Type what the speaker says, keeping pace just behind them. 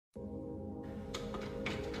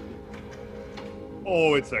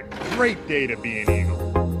Oh, it's a great day to be an Eagle.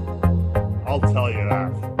 I'll tell you that.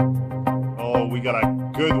 Oh, we got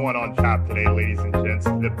a good one on tap today, ladies and gents.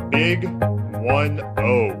 The big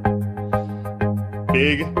 1-0.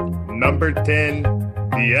 Big number 10,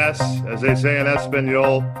 the S, as they say in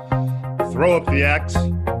Espanol. Throw up the X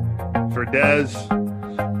for Des,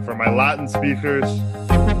 for my Latin speakers.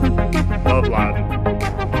 Love Latin.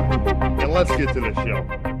 And let's get to the show.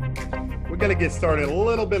 We're going to get started a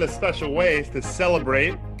little bit of special ways to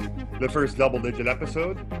celebrate the first double-digit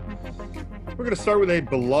episode. We're going to start with a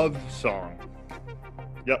beloved song.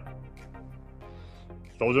 Yep.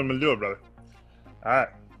 Told you I'm going to do it, brother. All right.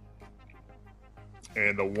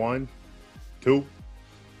 And the 1, 2,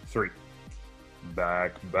 3.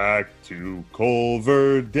 Back to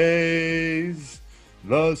Culver days.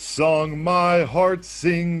 The song my heart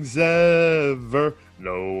sings ever.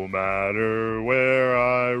 No matter where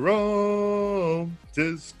I roam,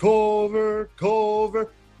 'tis Culver, Culver,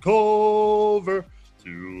 Culver,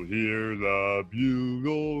 to hear the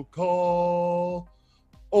bugle call.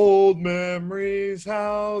 Old memories,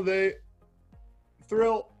 how they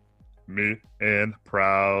thrill me, and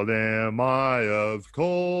proud am I of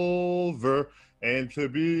Culver, and to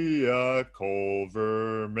be a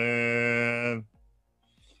Culver man.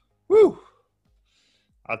 Woo!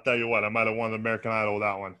 I'll tell you what, I might have won American Idol with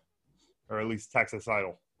that one. Or at least Texas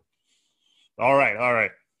Idol. All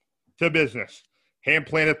right. To business. Ham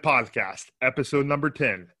Planet Podcast, episode number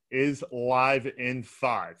 10, is live in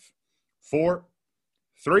 5, 4,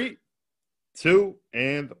 3, 2,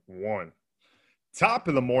 and 1. Top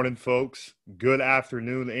of the morning, folks. Good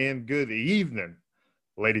afternoon and good evening,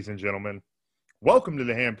 ladies and gentlemen. Welcome to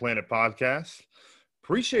the Ham Planet Podcast.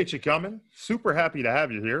 Appreciate you coming. Super happy to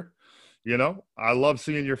have you here. You know, I love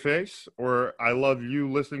seeing your face, or I love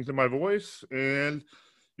you listening to my voice, and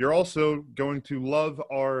you're also going to love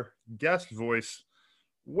our guest voice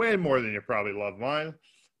way more than you probably love mine,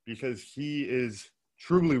 because he is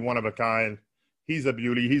truly one of a kind. He's a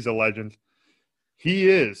beauty. He's a legend. He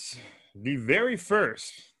is the very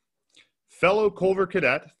first fellow Culver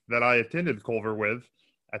cadet that I attended Culver with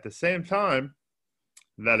at the same time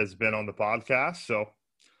that has been on the podcast, so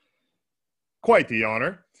quite the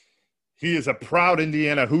honor. He is a proud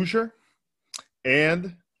Indiana Hoosier,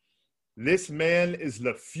 and this man is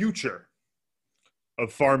the future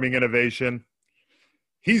of farming innovation.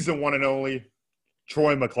 He's the one and only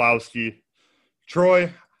Troy McCloskey.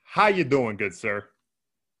 Troy, how you doing, good sir?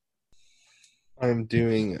 I'm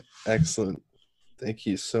doing excellent. Thank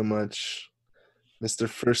you so much, Mr.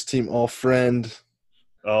 First Team All-Friend.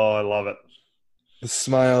 Oh, I love it. The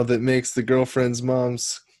smile that makes the girlfriend's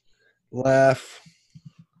moms laugh.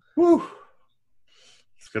 Woo!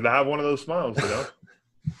 It's good to have one of those smiles, you know?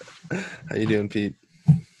 How you doing, Pete?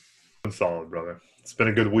 I'm solid, brother. It's been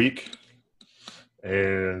a good week,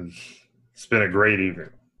 and it's been a great evening.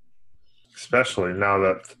 Especially now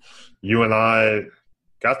that you and I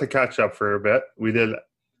got to catch up for a bit. We did,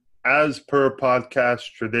 as per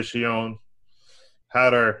podcast tradition,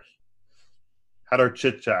 had our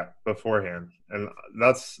chit-chat beforehand, and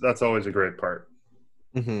that's always a great part.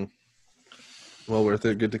 Mm-hmm. Well worth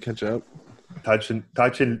it. Good to catch up. Touching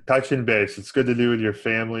base. It's good to do with your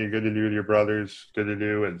family, good to do with your brothers, good to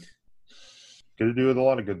do with a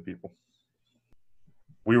lot of good people.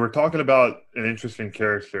 We were talking about an interesting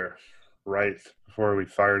character right before we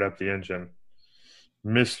fired up the engine.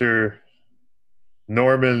 Mr.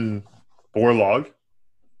 Norman Borlaug,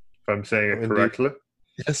 if I'm saying it correctly.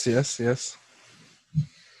 Yes.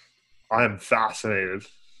 I am fascinated.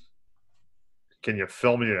 Can you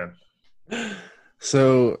fill me in?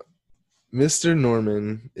 So, Mr.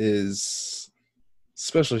 Norman is a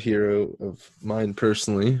special hero of mine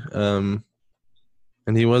personally, and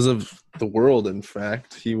he was of the world, in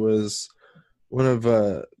fact. He was one of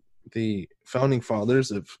the founding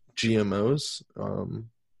fathers of GMOs,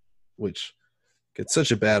 which gets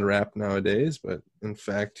such a bad rap nowadays, but in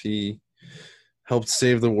fact, he helped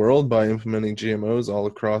save the world by implementing GMOs all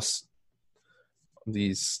across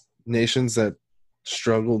these nations that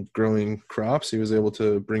struggled growing crops. He was able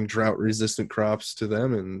to bring drought-resistant crops to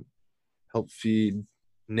them and help feed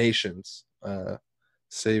nations,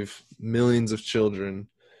 save millions of children,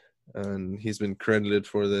 and he's been credited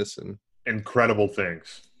for this. And incredible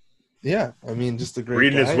things. Yeah, I mean, just a great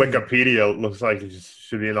Reading guy. his Wikipedia, it looks like he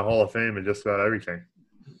should be in the Hall of Fame and just about everything.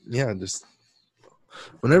 Yeah, just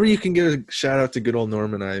whenever you can get a shout-out to good old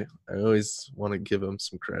Norman, I always want to give him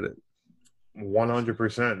some credit.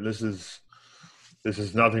 100%. This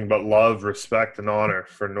is nothing but love, respect, and honor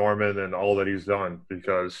for Norman and all that he's done.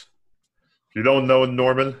 Because if you don't know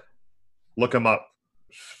Norman, look him up.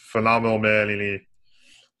 Phenomenal man, and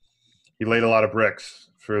he laid a lot of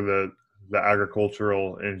bricks for the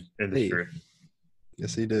agricultural Hey, industry.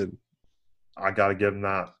 yes, he did. I got to give him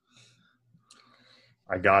that.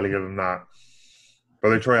 I got to give him that.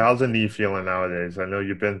 Brother Troy, how's the knee feeling nowadays? I know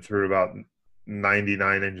you've been through about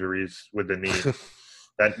 99 injuries with the knee.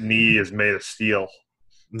 That knee is made of steel,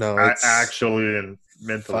 No, it's actually and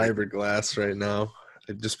mentally. fiberglass right now.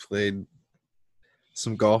 I just played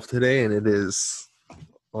some golf today, and it is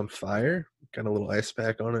on fire. Got a little ice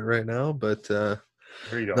pack on it right now, but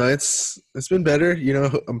Here you no, go. it's been better. You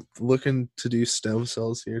know, I'm looking to do stem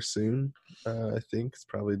cells here soon. I think it's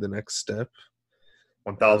probably the next step.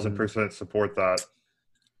 1,000% support that.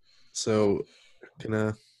 So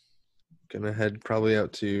gonna head probably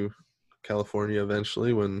out to California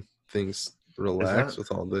eventually when things relax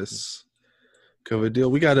with all this COVID deal.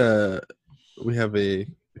 We have a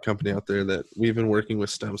company out there that we've been working with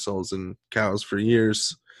stem cells in cows for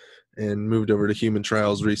years and moved over to human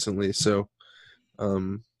trials recently. So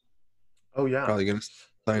Oh, yeah. probably gonna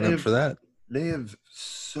sign They up have, for that. they have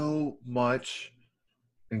so much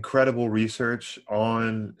incredible research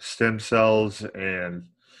on stem cells and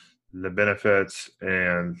the benefits,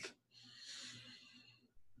 and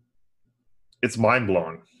it's mind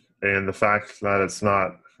blowing. And the fact that it's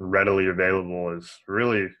not readily available is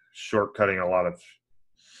really shortcutting a lot of,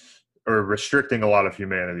 or restricting a lot of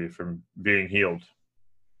humanity from being healed.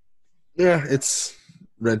 Yeah, it's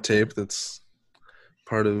red tape that's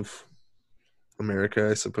part of America,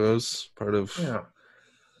 I suppose. Part of Yeah.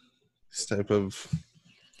 this type of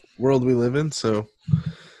world we live in. So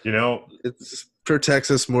You know, it protects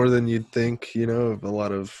us more than you'd think, you know, of a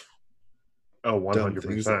lot of oh, dumb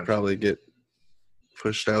things that 100%. probably get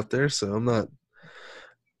pushed out there. So I'm not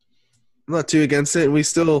too against it. We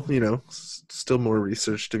still, you know, still more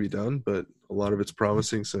research to be done, but a lot of it's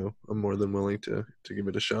promising. So I'm more than willing to give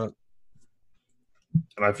it a shot.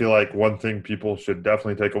 And I feel like one thing people should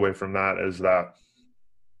definitely take away from that is that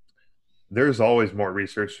there's always more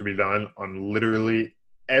research to be done on literally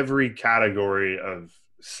every category of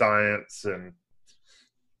science and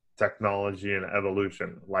technology and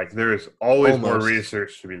evolution. Like there's always more Almost,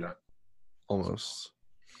 research to be done. almost.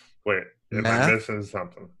 Wait, am I Math, missing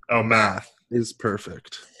something? Oh, math. math is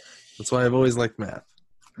perfect. That's why I've always liked math.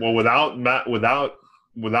 Well, without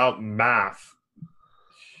math,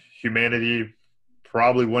 humanity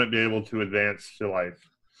probably wouldn't be able to advance to like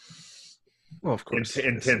Well, of course,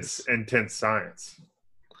 intense science.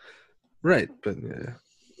 right? But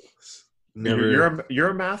never. You're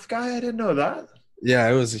a math guy. I didn't know that. Yeah,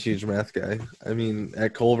 I was a huge math guy. I mean,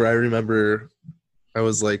 at Culver, I remember I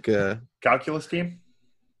was like, Calculus team.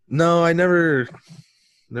 no, I never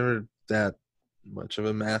that much of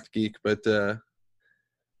a math geek, but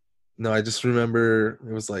no, I just remember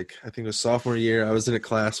it was like I think it was sophomore year. I was in a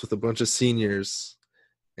class with a bunch of seniors,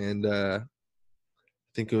 and I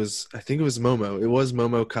think it was Momo. It was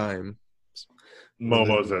Momo Kime,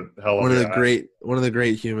 Momo's a hell of one of a the guy. one of the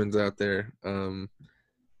great humans out there. Good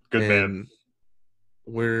man. And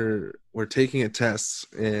we're taking a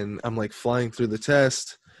test, and I'm like flying through the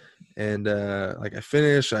test, and like I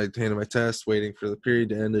finish, I handed my test, waiting for the period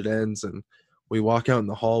to end. It ends, and we walk out in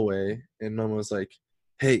the hallway, and Mom was like,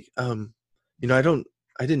 "Hey, you know,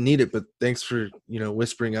 I didn't need it, but thanks for, you know,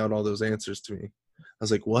 whispering out all those answers to me." I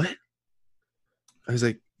was like, "What?" I was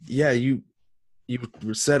like, "Yeah, you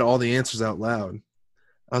said all the answers out loud."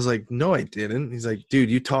 I was like, "No, I didn't." He's like, "Dude,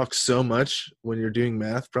 you talk so much when you're doing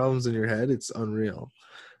math problems in your head. It's unreal."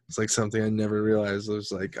 It's like something I never realized. It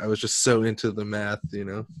was like I was just so into the math, you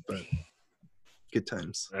know, but good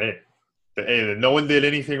times. Hey, no one did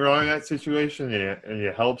anything wrong in that situation, and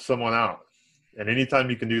you help someone out. And anytime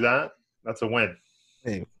you can do that, that's a win.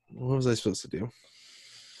 Hey, what was I supposed to do?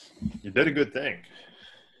 You did a good thing.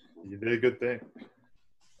 You did a good thing.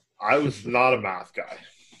 I was not a math guy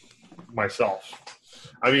myself.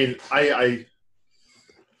 I mean, I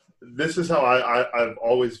this is how I've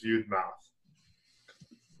always viewed math.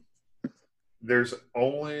 There's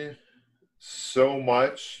only so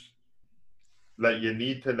much that you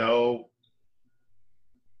need to know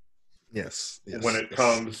Yes. when it Yes.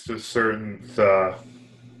 comes to certain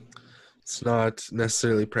It's not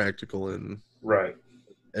necessarily practical in right.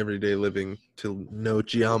 everyday living to know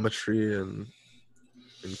geometry and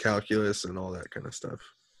calculus and all that kind of stuff.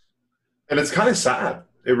 And it's kind of sad.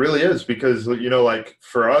 It really is, because, you know, like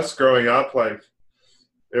for us growing up, like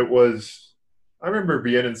it was, I remember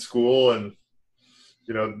being in school and,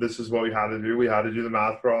 you know, this is what we had to do. We had to do the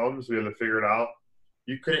math problems. We had to figure it out.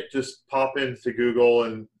 You couldn't just pop into Google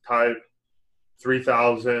and type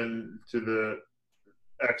 3,000 to the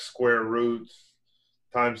x square root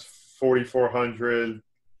times 4,400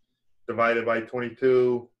 divided by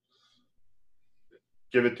 22.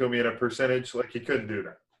 give it to me in a percentage. Like, you couldn't do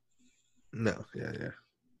that. No, yeah.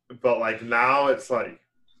 But like now, it's like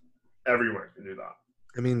everyone can do that.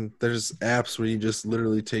 I mean, there's apps where you just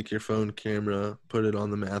literally take your phone camera, put it on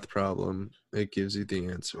the math problem, it gives you the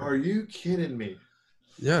answer. Are you kidding me?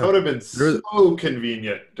 That Yeah, would have been there, so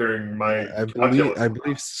convenient during my I believe, calculus I believe,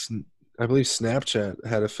 class. I believe Snapchat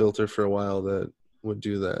had a filter for a while that would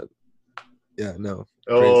do that. Yeah, no,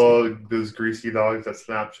 crazy. Oh, those greasy dogs at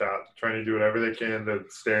Snapchat trying to do whatever they can to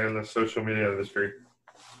stay in the social media industry.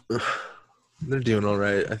 They're doing all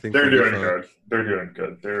right. I think They're they'll be doing fine. good. They're doing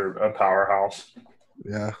good. They're a powerhouse.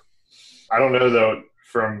 Yeah, I don't know though,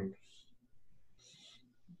 from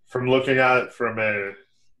looking at it from a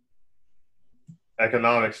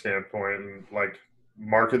economic standpoint and like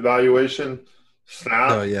market valuation, no,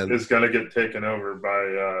 Snap yeah. is going to get taken over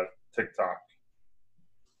by TikTok.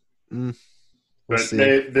 We'll But see.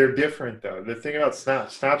 they're different though. The thing about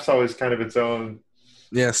Snap's always kind of its own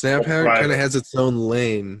Yeah, Snapchat kind of private. has its own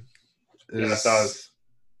lane, Yeah, it does.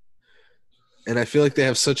 and I feel like they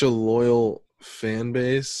have such a loyal fan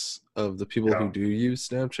base of the people who Yeah. do use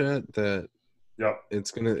Snapchat that Yep.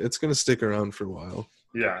 it's gonna stick around for a while.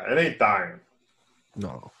 Yeah. It ain't dying.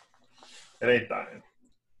 No, It ain't dying.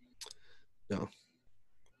 no,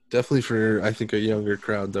 definitely for I think a younger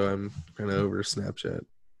crowd though. I'm kind of over Snapchat.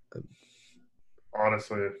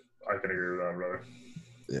 Honestly, I can agree with that, brother.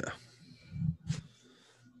 Yeah.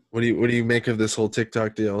 What do you make of this whole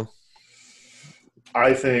TikTok deal?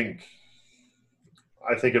 I think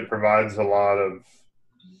it provides a lot of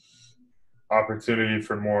opportunity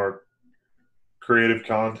for more creative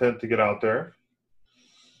content to get out there.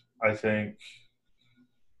 I think,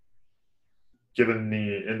 given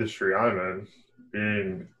the industry I'm in,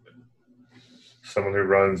 being someone who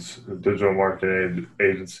runs a digital marketing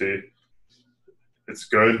agency, it's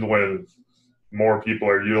good when more people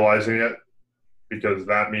are utilizing it because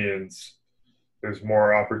that means there's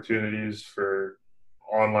more opportunities for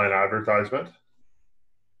online advertisement.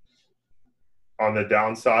 On the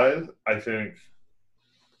downside, I think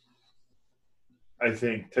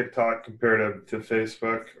TikTok compared to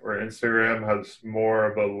Facebook or Instagram has more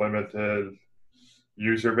of a limited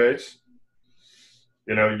user base.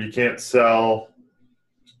 You know, you can't sell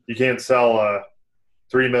a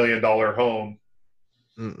 $3 million home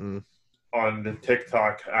Mm-mm. on the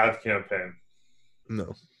TikTok ad campaign.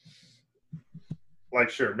 No. Like,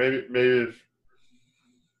 sure, maybe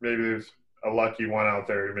there's a lucky one out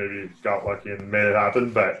there who maybe got lucky and made it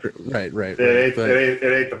happen, but Right. it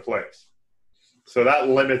ain't the place. So that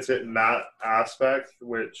limits it in that aspect,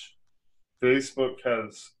 which Facebook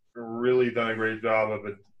has really done a great job of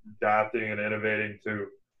adapting and innovating to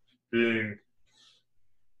being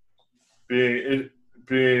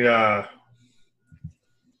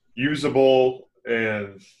usable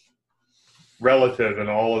and relative in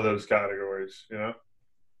all of those categories, you know?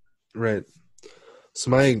 Right.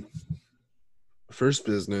 So my first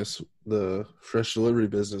business, the fresh delivery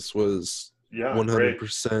business, was Yeah,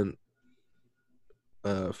 100%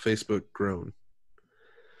 Facebook grown.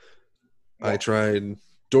 Well, I tried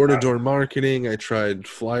door-to-door marketing. I tried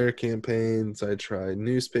flyer campaigns. I tried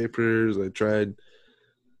newspapers. I tried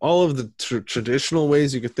all of the traditional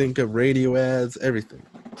ways you could think of, radio ads, everything.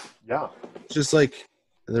 yeah. Just like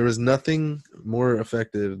there was nothing more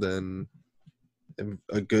effective than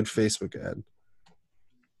a good Facebook ad.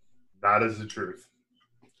 That is the truth.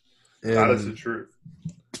 And that is the truth.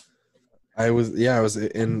 I was,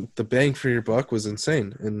 and the bang for your buck was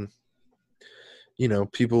insane. And, you know,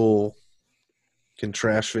 people can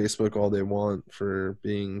trash Facebook all they want for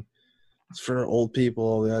being, it's for old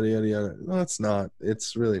people, yada, yada, yada. No, it's not.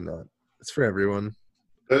 It's really not. It's for everyone.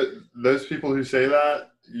 Those people who say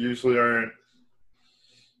that usually aren't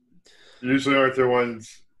the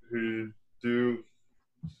ones who you do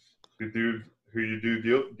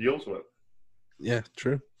deals with. Yeah,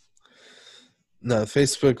 true. No,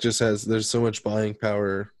 Facebook just there's so much buying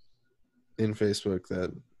power in Facebook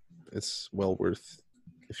that it's well worth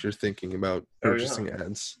if you're thinking about purchasing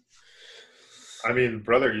ads. I mean,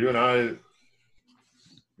 brother, you and I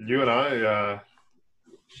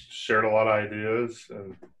shared a lot of ideas,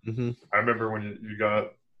 and I remember when you had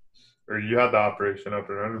the operation up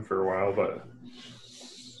and running for a while, but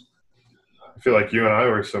I feel like you and I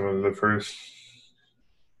were some of the first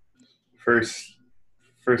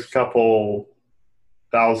couple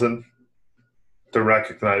thousand to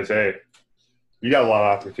recognize, hey, you got a lot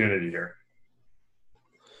of opportunity here.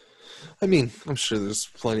 I mean, I'm sure there's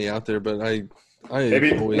plenty out there, but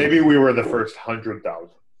maybe we were the first 100,000.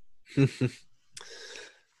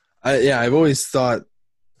 I've always thought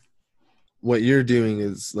what you're doing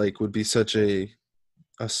is like would be such a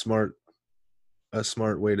smart a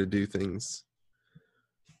smart way to do things.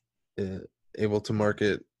 Able to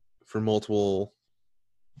market for multiple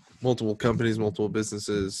companies, multiple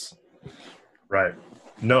businesses, Right.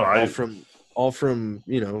 No, all from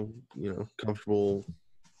comfortable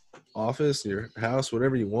office, your house,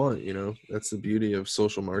 whatever you want. That's the beauty of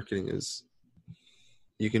social marketing, is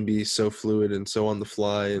you can be so fluid and so on the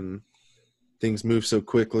fly, and things move so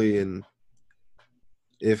quickly. And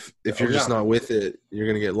if you're just not with it, you're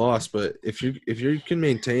gonna get lost. But if you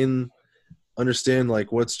can understand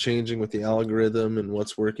like what's changing with the algorithm and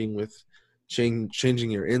what's working with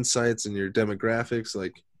changing your insights and your demographics,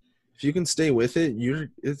 like if you can stay with it,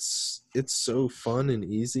 it's so fun and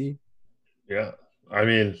easy. Yeah. I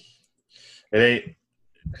mean, it ain't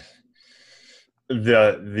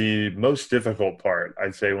the most difficult part,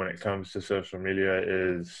 I'd say, when it comes to social media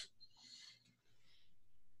is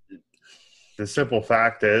the simple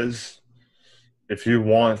fact is, if you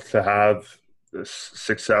want to have this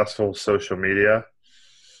successful social media,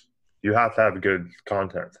 you have to have good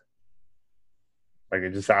content. Like,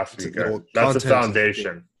 it just has to be good. That's the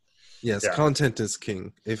foundation. Yes, yeah. Content is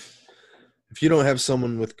king. If you don't have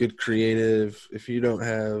someone with good creative, if you don't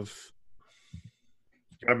have,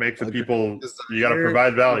 you gotta make the people, you gotta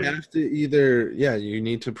provide value. You have to you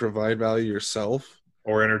need to provide value yourself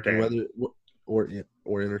or entertain. Or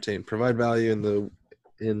entertain. Provide value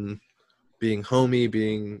in being homey,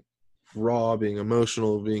 being raw, being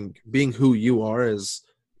emotional, being who you are as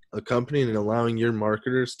a company, and allowing your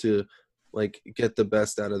marketers to like get the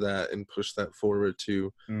best out of that and push that forward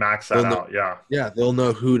to max that out. Yeah, they'll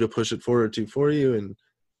know who to push it forward to for you, and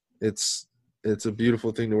it's a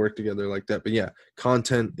beautiful thing to work together like that. But yeah,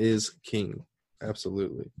 content is king.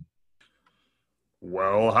 Absolutely.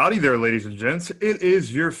 Well, howdy there, ladies and gents. It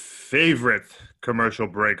is your favorite commercial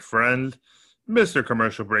break friend, Mr.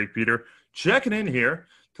 Commercial Break Peter, checking in here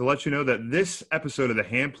to let you know that this episode of the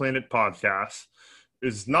Ham Planet podcast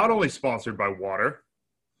is not only sponsored by water,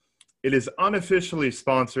 it is unofficially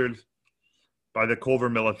sponsored by the Culver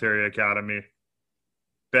Military Academy.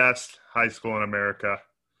 Best high school in America.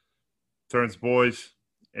 Turns boys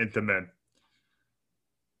into men.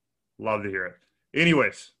 Love to hear it.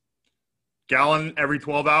 Anyways, gallon every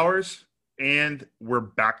 12 hours, and we're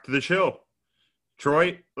back to the show.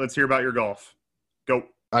 Troy, let's hear about your golf. Go.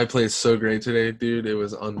 I played so great today, dude. It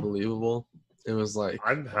was unbelievable. It was like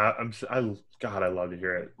God, I love to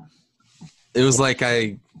hear it. It was like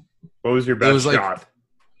What was your best shot?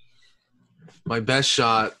 My best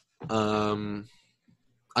shot. I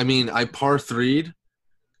mean, I par threed.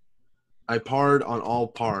 I parred on all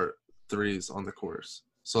par threes on the course.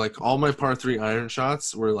 So like all my par three iron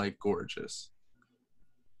shots were like gorgeous.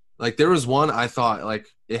 Like there was one I thought like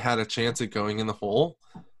it had a chance at going in the hole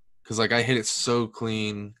because like I hit it so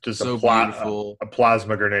clean, just so beautiful, a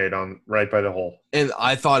plasma grenade on right by the hole. And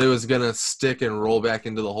I thought it was gonna stick and roll back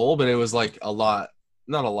into the hole, but it was like not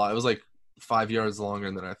a lot. It was like 5 yards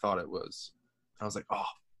longer than I thought it was. I was like, oh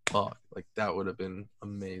fuck, like that would have been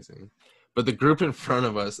amazing. But the group in front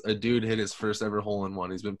of us, a dude hit his first ever hole in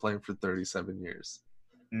one. He's been playing for 37 years.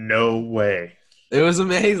 No way. It was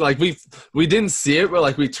amazing. Like we didn't see it, but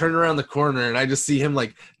like we turned around the corner and I just see him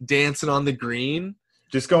like dancing on the green.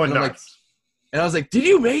 Just going nuts. Like, and I was like, did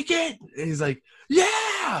you make it? And he's like,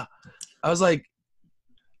 yeah. I was like,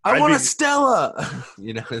 I want a Stella.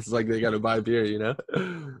 It's like they got to buy beer,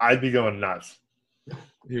 I'd be going nuts.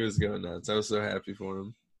 He was going nuts. I was so happy for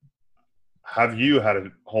him. Have you had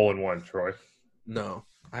a hole-in-one, Troy? No,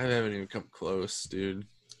 I haven't even come close, dude.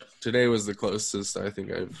 Today was the closest I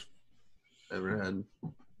think I've ever had.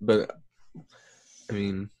 But, I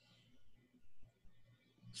mean...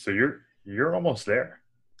 So you're almost there.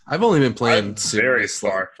 I've only been playing serious.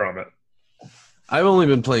 Very far from it. I've only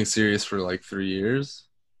been playing serious for like 3 years.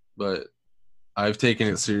 But I've taken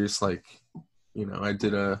it serious, like,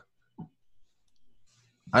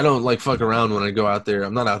 I don't, like, fuck around when I go out there.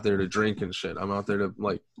 I'm not out there to drink and shit. I'm out there to,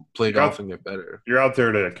 like, play golf and get better. You're out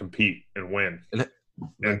there to compete and win.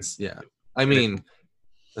 Yeah. I mean,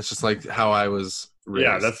 that's just, like, how I was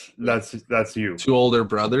raised. Yeah, that's you. 2 older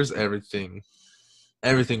brothers, everything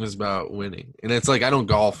was about winning. And it's, like, I don't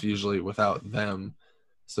golf usually without them.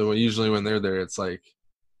 So usually when they're there, it's, like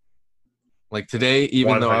today,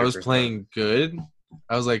 even 100%. Though I was playing good,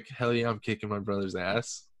 I was like, hell yeah, I'm kicking my brother's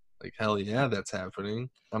ass. Like, hell yeah, that's happening.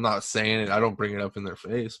 I'm not saying it. I don't bring it up in their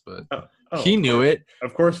face, but he knew it.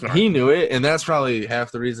 Of course not. He knew it, and that's probably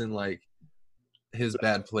half the reason, like, his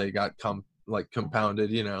bad play got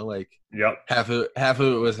compounded, Like, yep. Half of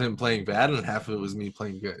it was him playing bad, and half of it was me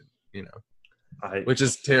playing good, Which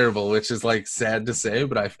is terrible, which is, like, sad to say,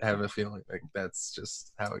 but I have a feeling, like, that's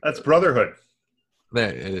just how it goes. Brotherhood.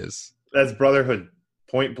 That it is. That's brotherhood.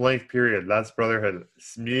 Point blank. Period. That's brotherhood.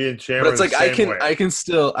 Me and Cham But are it's the like I same can way.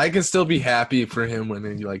 I can still be happy for him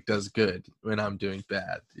when he like does good when I'm doing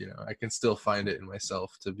bad. You know, I can still find it in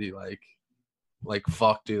myself to be like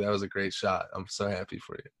fuck, dude, that was a great shot. I'm so happy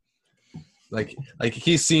for you. Like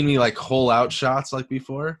he's seen me like hole out shots like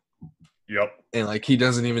before, Yep. and like he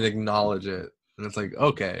doesn't even acknowledge it, and it's like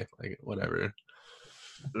okay, like whatever.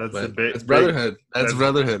 That's the But that's big. brotherhood. That's That's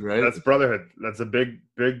brotherhood, right? that's brotherhood. That's a big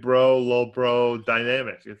bro, little bro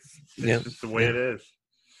dynamic. It's Yeah, just the way yeah, it is.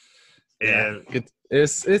 yeah.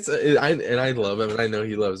 And I love him, and I know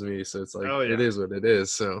he loves me, so it's like oh it yeah, is what it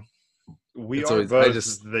is. So we it's are always I both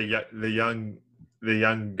just the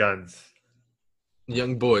young guns.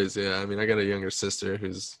 young boys. Yeah, I mean I got a younger sister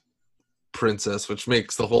who's princess, which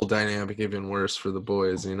makes the whole dynamic even worse for the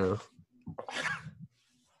boys. You know,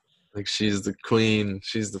 like she's the queen,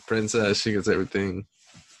 she's the princess, she gets everything.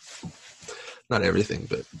 Not everything,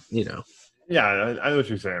 but you know. Yeah, I know what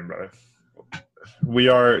you're saying, brother. We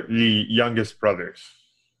are the youngest brothers.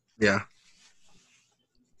 Yeah.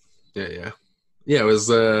 Yeah, yeah. Yeah, it was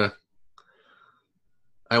I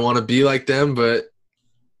want to be like them, but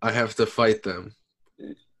I have to fight them.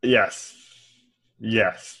 Yes,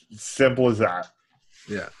 yes, simple as that.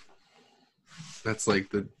 Yeah. That's like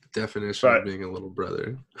the definition of But being a little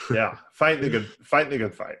brother. yeah, fighting the good fight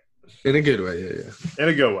In a good way, yeah, yeah. in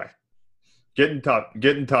a good way.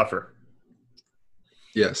 Getting tougher.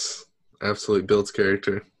 Yes. Absolutely builds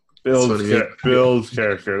character. It's Builds funny. builds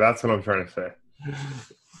character. That's what I'm trying to say.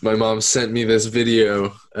 My mom sent me this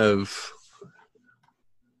video of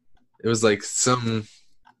it was like some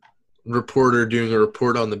reporter doing a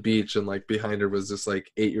report on the beach, and like behind her was this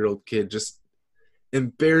like 8-year-old kid just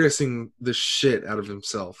embarrassing the shit out of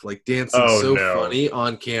himself, like dancing Oh so no. funny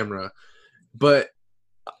on camera. But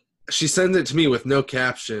she sends it to me with no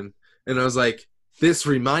caption, and I was like, this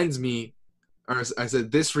reminds me, or I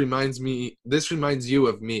said, this reminds you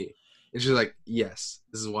of me. And she's like, yes,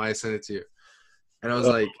 this is why I sent it to you. And I was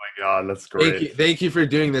Oh like, my god, that's great. thank you for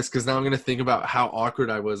doing this, because now I'm gonna think about how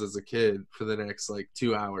awkward I was as a kid for the next like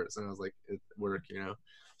 2 hours. And I was like, it worked, you know.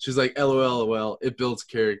 She's like, LOL, well, it builds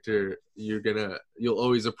character. You'll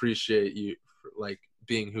always appreciate you for, like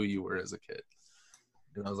being who you were as a kid.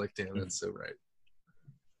 And I was like, damn, that's so right.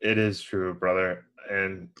 It is true, brother.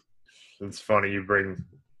 And it's funny you bring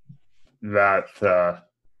that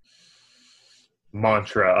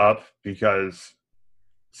mantra up because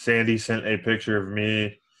Sandy sent a picture of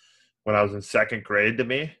me when I was in second grade to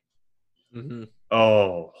me. Mm-hmm.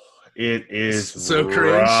 Oh, it is So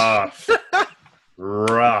cringe.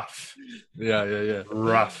 rough, Yeah, yeah, yeah.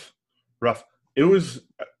 rough. It was,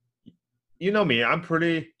 you know me, I'm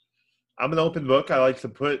an open book. I like to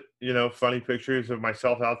put, funny pictures of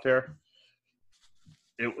myself out there.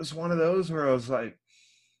 It was one of those where I was like,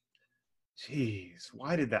 geez,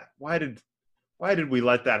 why did we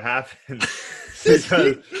let that happen? Because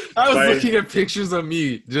I was looking at pictures of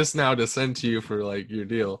me just now to send to you for like your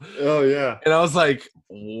deal. Oh yeah. And I was like,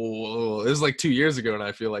 whoa, it was like 2 years ago, and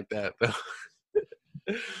I feel like that though.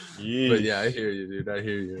 But yeah, I hear you, dude. I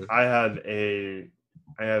hear you. I had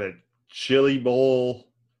a chili bowl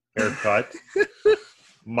haircut.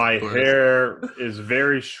 My hair is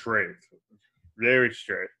very straight,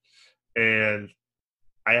 and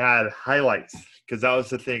I had highlights because that was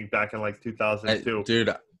the thing back in like 2002.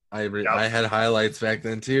 Dude, I had highlights back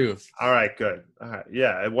then too. All right, good. All right,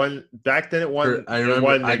 yeah, it wasn't back then. It wasn't. I remember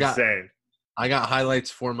it wasn't insane. I got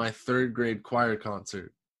highlights for my 3rd grade choir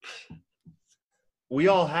concert. We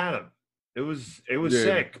all had them. It was Dude,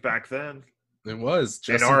 sick back then. It was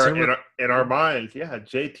in our minds. Yeah,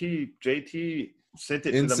 JT sent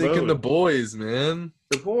it to the moon. And the boys, man.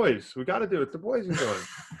 The boys. We got to do it. The boys are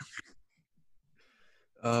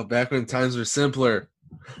doing. Back when times were simpler.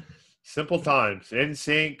 Simple times.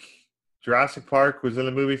 NSYNC. Jurassic Park was in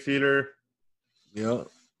the movie theater. Yeah.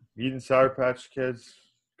 Eating Sour Patch Kids.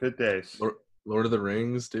 Good days. Lord of the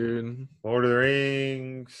Rings, dude. Lord of the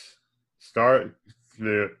Rings.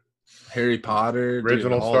 The Harry Potter.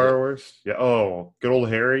 Original dude, Star Wars. Yeah. Oh, good old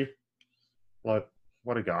Harry. What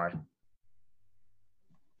a guy.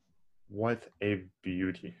 What a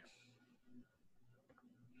beauty.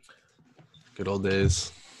 Good old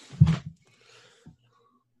days.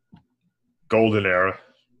 Golden era.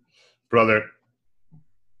 Brother,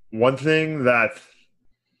 one thing that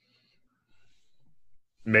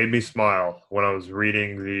made me smile when I was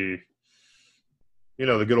reading the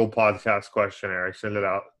good old podcast questionnaire, I sent it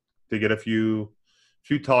out to get a few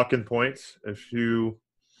talking points, a few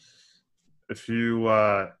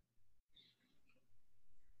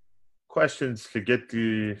questions to get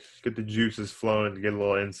the juices flowing, to get a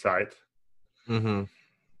little insight. Mm-hmm.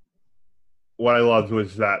 what I loved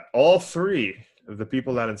was that all three of the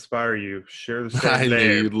people that inspire you share the I same knew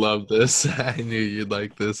name. you'd love this. I knew you'd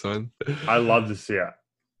like this one. I love to see it.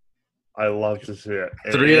 I love to see it.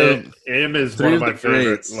 And Three of M is one three of of the my favorite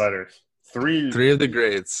greats. letters. Three Three of the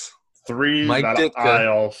greats. three Mike that I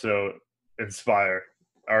Ditka. also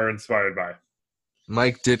are inspired by.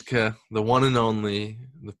 Mike Ditka, the one and only,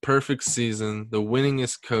 the perfect season, the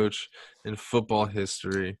winningest coach in football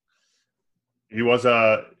history. He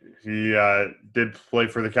did play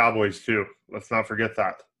for the Cowboys too. Let's not forget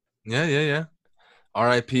that. Yeah.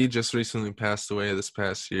 R.I.P. just recently passed away this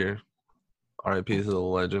past year. R.I.P. to the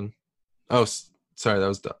legend. Oh, sorry, that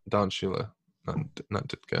was Don Shula, not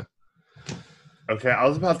Ditka. Okay, I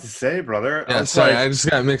was about to say, brother. Yeah, sorry, I just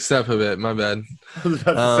got mixed up a bit. My bad. I was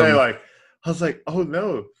about to say, oh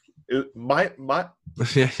no, my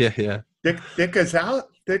Yeah. Dick is out.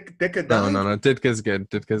 Dick died. No. Ditka's good.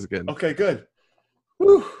 Okay, good.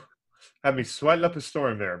 Whew. Had me sweating up a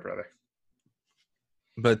storm there, brother.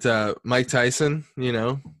 But Mike Tyson,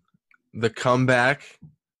 the comeback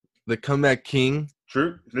king.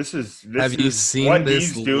 True. Have you seen what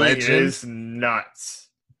this he's doing legend? is nuts.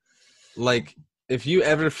 Like, if you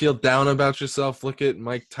ever feel down about yourself, look at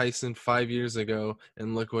Mike Tyson 5 years ago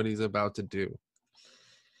and look what he's about to do.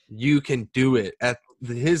 You can do it. At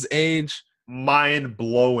his age, mind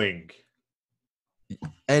blowing.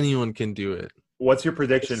 Anyone can do it. What's your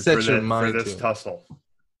prediction for this tussle?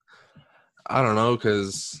 I don't know,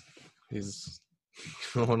 because he's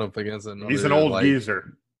going up against another. He's an old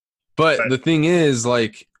geezer. But the thing is,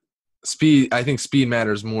 like, speed. I think speed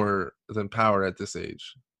matters more than power at this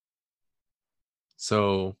age.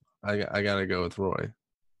 So I gotta go with Roy.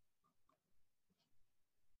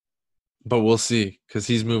 But we'll see, because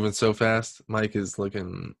he's moving so fast. Mike looks like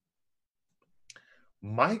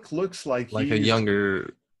a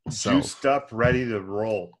younger self. Juiced up, ready to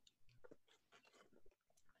roll.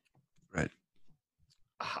 Right.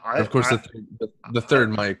 Of course, the third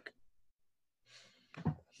Mike.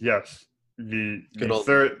 Yes, the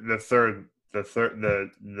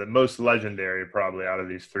most legendary probably out of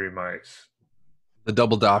these three Mikes. The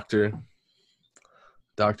double doctor,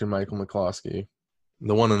 Dr. Michael McCloskey,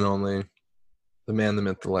 the one and only, the man, the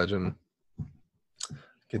myth, the legend.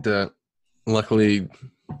 Get to luckily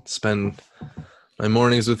spend my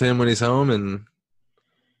mornings with him when he's home and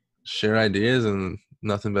share ideas, and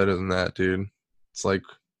nothing better than that, dude. It's like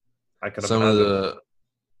some of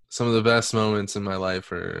the best moments in my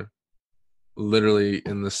life are literally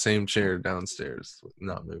in the same chair downstairs,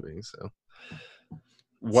 not moving. So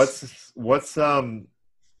what's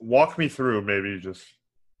walk me through maybe just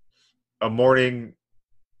a morning,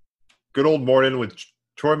 good old morning with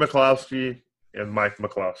Troy McCloskey and Mike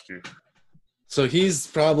McCloskey. So he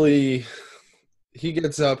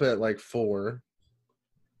gets up at like 4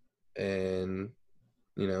 and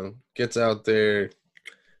gets out there.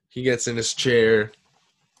 He gets in his chair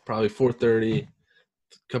probably 4:30,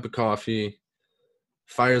 cup of coffee,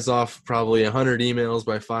 fires off probably 100 emails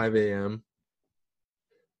by 5 a.m.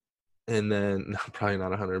 And then, probably not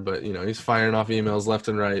 100, but, he's firing off emails left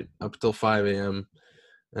and right up until 5 a.m.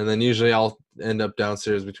 And then usually I'll end up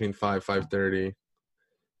downstairs between 5:30.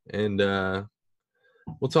 And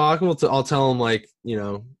we'll talk. I'll tell him, like,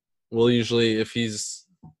 we'll usually, if he's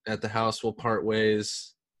at the house, we'll part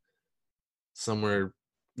ways somewhere,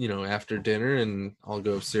 after dinner, and I'll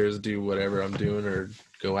go upstairs, do whatever I'm doing, or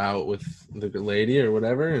go out with the lady or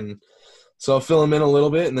whatever. And so I'll fill him in a little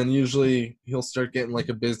bit, and then usually he'll start getting like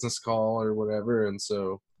a business call or whatever. And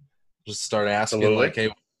so just start asking, like,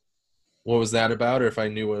 hey, what was that about? Or if I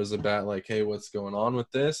knew what it was about, like, hey, what's going on with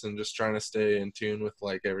this? And just trying to stay in tune with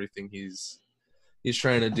like everything he's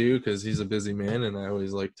trying to do, because he's a busy man, and I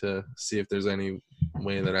always like to see if there's any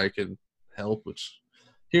way that I could help, which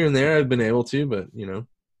here and there I've been able to, but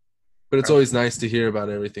but it's always nice to hear about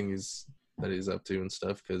everything that he's up to and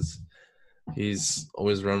stuff, because he's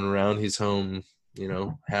always running around. He's home,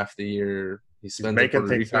 half the year he spends in Puerto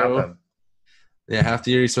Rico. Yeah, half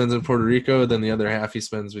the year he spends in Puerto Rico, then the other half he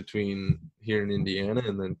spends between here in Indiana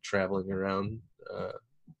and then traveling around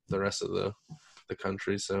the rest of the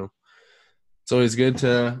country. So it's always good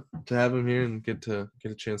to have him here and get a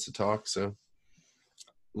chance to talk. So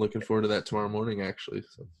looking forward to that tomorrow morning, actually.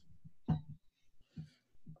 So.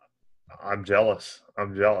 I'm jealous.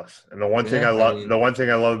 And the one thing I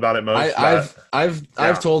love about it most,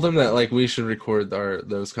 I've told him that, like, we should record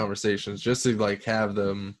those conversations just to like have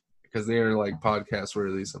them, because they are like podcast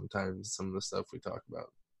worthy sometimes, some of the stuff we talk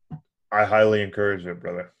about. I highly encourage it,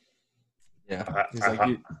 brother. Yeah.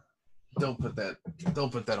 Don't put that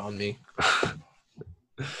on me.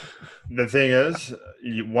 The thing is,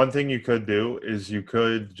 one thing you could do is you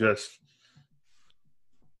could just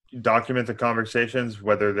document the conversations,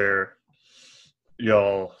 whether they're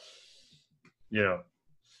you'll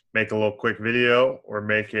make a little quick video or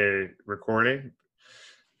make a recording,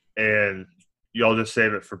 and y'all just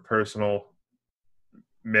save it for personal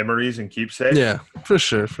memories and keepsake. Yeah, for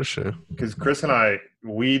sure. Because Chris and I,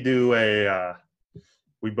 we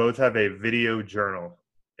both have a video journal,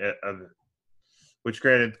 which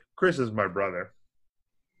granted, Chris is my brother.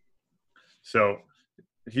 So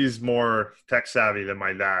he's more tech savvy than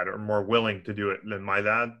my dad, or more willing to do it than my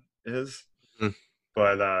dad is. Mm.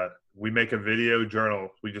 But we make a video journal.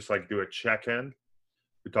 We just like do a check-in.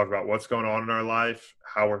 We talk about what's going on in our life,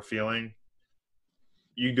 how we're feeling.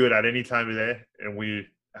 You can do it at any time of day, and we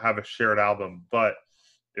have a shared album. But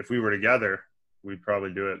if we were together, we'd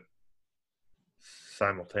probably do it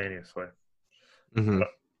simultaneously. Mm-hmm.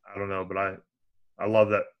 I don't know, but I love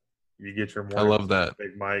that you get your morning. I love that.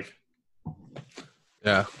 Big Mike.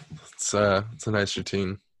 Yeah, it's a nice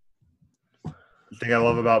routine. The thing I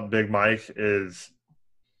love about Big Mike is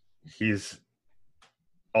he's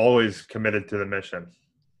always committed to the mission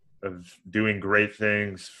of doing great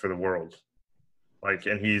things for the world. Like,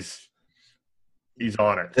 and he's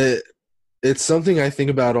on it. It's something I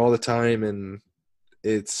think about all the time, and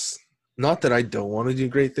it's not that I don't want to do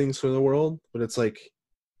great things for the world, but it's like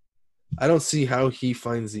I don't see how he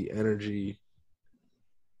finds the energy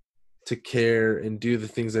to care and do the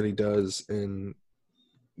things that he does and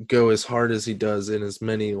go as hard as he does in as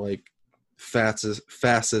many like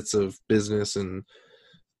facets of business and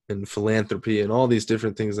philanthropy and all these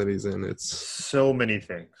different things that he's in. It's so many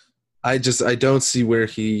things. I don't see where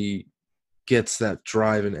he gets that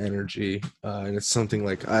drive and energy, and it's something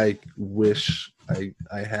like I wish I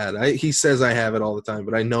had. He says I have it all the time,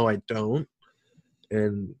 but I know I don't.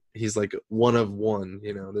 And he's like one of one,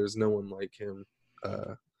 there's no one like him.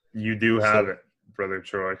 You do have it, Brother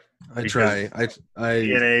Troy. I try.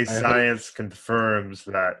 DNA science confirms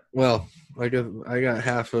that. Well, I got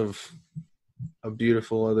half of a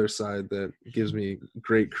beautiful other side that gives me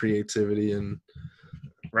great creativity and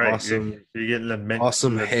awesome. You're getting the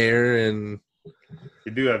awesome hair, and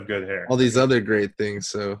you do have good hair. All these other great things.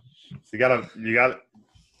 So you got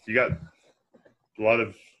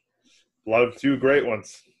blood of two great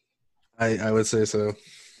ones. I would say so.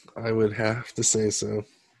 I would have to say so.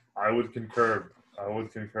 I would concur,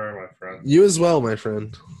 my friend. You as well, my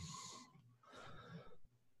friend.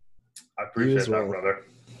 I appreciate that, brother.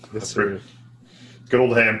 Yes, sir.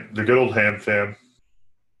 The good old ham fam.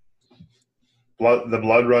 The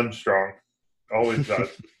blood runs strong. Always does.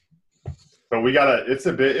 But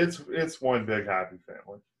it's one big happy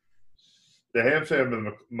family. The ham fam and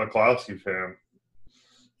the McCloskey fam.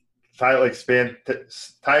 Tighter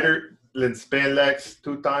than spandex,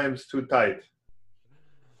 2 times too tight.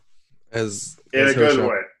 As a good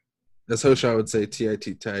way. As Hosha would say,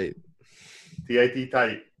 TIT tight. TIT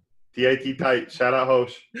tight. TIT tight. Shout out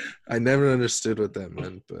Hosh. I never understood what that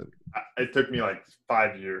meant, but it took me like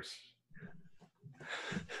 5 years.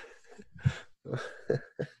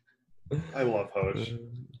 I love Hosh.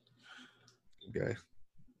 Okay.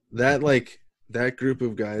 That group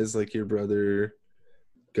of guys, like your brother,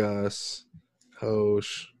 Gus,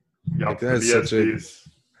 Hosh. Yep, that's such a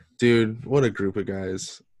dude. What a group of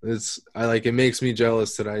guys! It makes me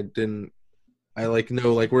jealous that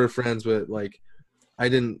we're friends, but I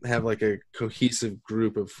didn't have like a cohesive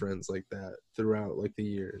group of friends like that throughout like the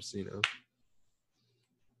years.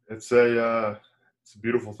 It's a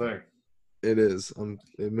beautiful thing. It is.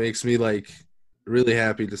 It makes me really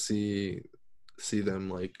happy to see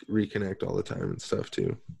them reconnect all the time and stuff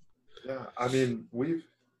too. Yeah, I mean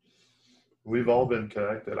we've all been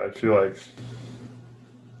connected. I feel like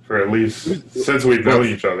for at least since we've known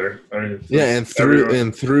each other. I mean, yeah, and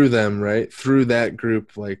through them, right? Through that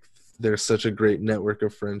group, there's such a great network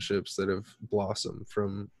of friendships that have blossomed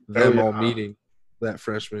from them all meeting that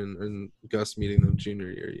freshman and Gus meeting them junior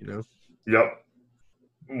year. Yep,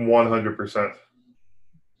 100%.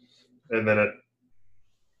 And then it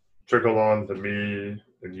trickled on to me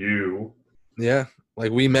and you. Yeah.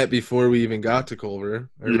 We met before we even got to Culver.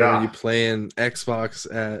 I remember you playing Xbox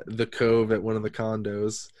at the Cove at one of the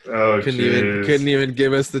condos. Oh, couldn't even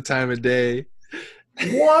give us the time of day.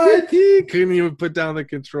 What? Couldn't even put down the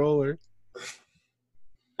controller.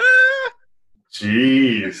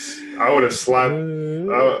 Jeez, I would have slapped.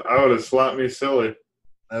 I would have slapped me silly.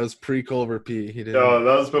 That was pre-Culver P. He didn't. No,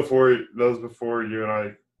 that was before you and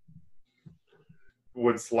I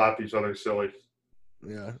would slap each other silly.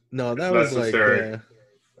 Yeah, no, that was necessary.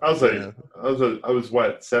 I was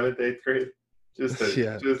what, 7th, 8th grade? Just a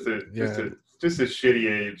shitty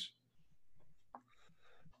age.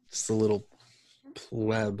 Just a little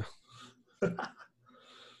pleb.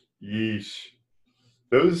 Yeesh.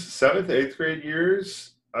 Those 7th, 8th grade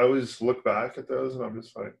years, I always look back at those and I'm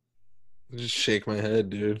just like, I just shake my head,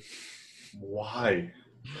 dude. why?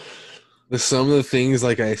 Some of the things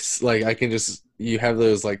I can just you have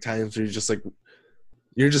those like times where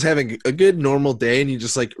you're just having a good normal day and you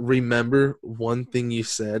just like remember one thing you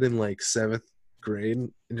said in like 7th grade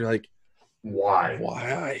and you're like, Why?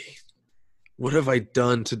 why? What have I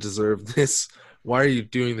done to deserve this? Why are you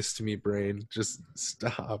doing this to me, brain? Just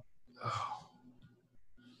stop.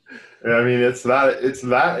 Yeah, I mean, it's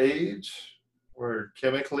that age where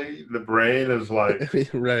chemically the brain is like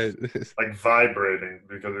Right. vibrating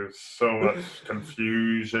because there's so much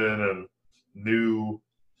confusion and new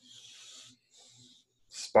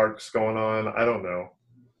sparks going on. I don't know.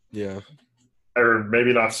 Yeah. Or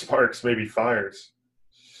maybe not sparks, maybe fires.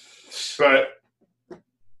 But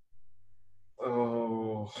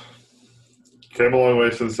came a long way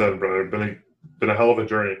since then, brother. Been a hell of a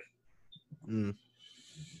journey. Mm.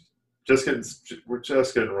 We're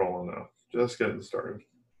just getting rolling now. Just getting started.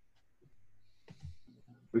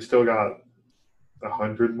 We still got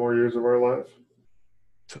 100 more years of our life.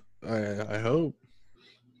 I hope.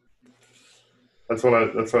 That's what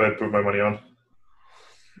I put my money on.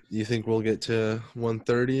 You think we'll get to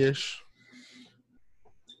 130-ish?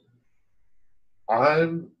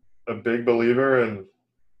 I'm a big believer in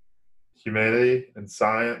humanity and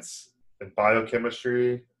science and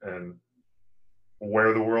biochemistry and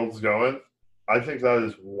where the world's going. I think that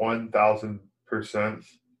is 1,000%,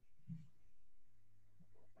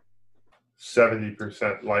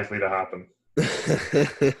 70% likely to happen.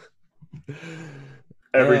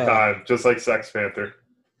 Every time, just like Sex Panther.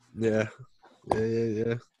 Yeah.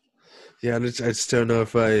 Yeah, I just don't know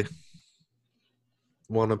if I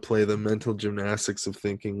want to play the mental gymnastics of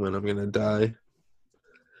thinking when I'm going to die.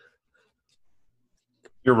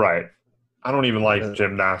 You're right. I don't even like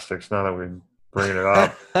gymnastics now that we're bringing it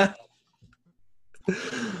up.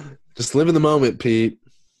 Just live in the moment, Pete.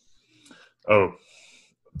 Oh,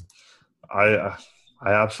 I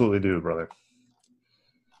absolutely do, brother.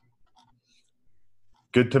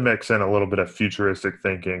 Good to mix in a little bit of futuristic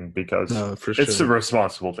thinking because it's the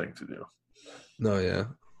responsible thing to do. No, yeah.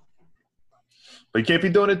 But you can't be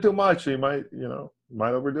doing it too much. You might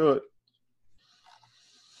overdo it.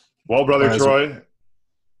 Well, Brother Troy.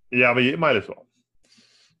 Yeah, but you might as well.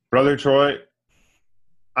 Brother Troy,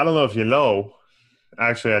 I don't know if you know.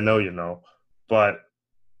 Actually, I know you know. But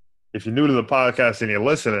if you're new to the podcast and you're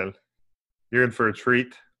listening, you're in for a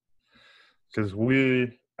treat. Because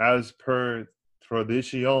we, as per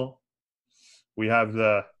tradition, we have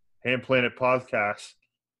the Ham Planet podcast,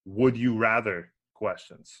 Would You Rather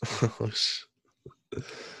questions. All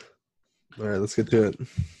right, let's get to it.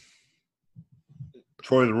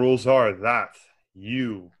 Troy, the rules are that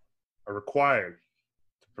you are required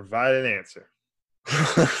to provide an answer.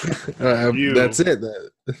 That's it.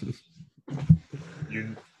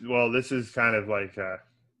 Well, this is kind of like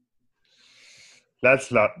that's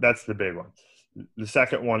the big one. The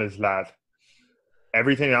second one is that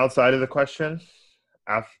everything outside of the question,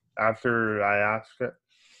 after I ask it,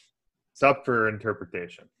 it's up for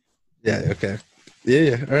interpretation. Yeah. Okay.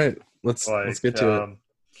 Yeah. All right. Let's get to it.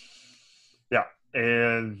 Yeah,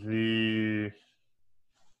 and the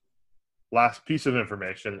last piece of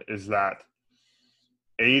information is that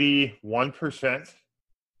 81%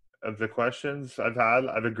 of the questions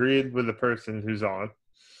I've agreed with the person who's on.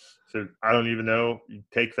 So I don't even know. You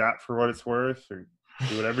take that for what it's worth or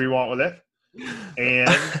do whatever you want with it.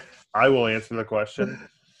 And I will answer the question.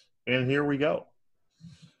 And here we go.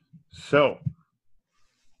 So,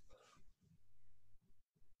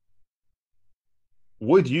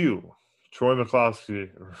 would you, Troy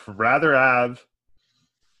McCloskey, rather have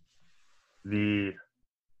the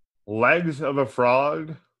legs of a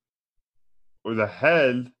frog or the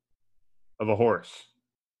head of a horse?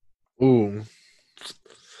 Ooh.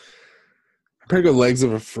 Probably go legs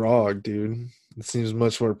of a frog, dude. It seems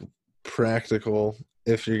much more practical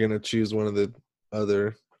if you're going to choose one of the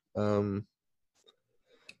other.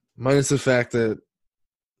 Minus the fact that,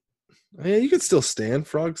 yeah, you could still stand.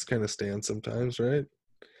 Frogs kind of stand sometimes, right?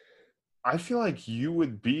 I feel like you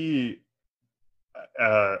would be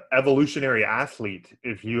an evolutionary athlete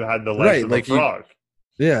if you had the legs of a frog.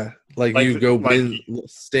 You go win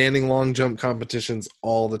standing long jump competitions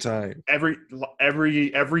all the time. Every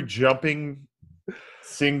jumping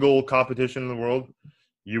single competition in the world,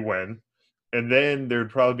 you win. And then there'd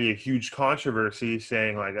probably be a huge controversy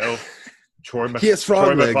saying like, oh, Troy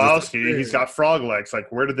McCloskey, he's got frog legs.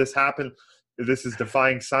 Like, where did this happen? This is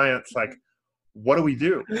defying science. Like, what do we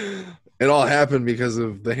do? It all happened because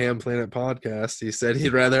of the Ham Planet podcast. He said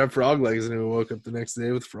he'd rather have frog legs, and he woke up the next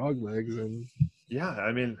day with frog legs. And Yeah,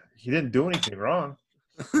 I mean, he didn't do anything wrong.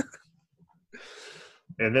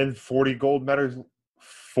 And then 40 gold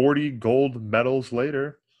medals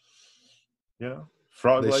later,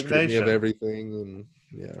 Frog they Leg stripped me of Nation. everything. And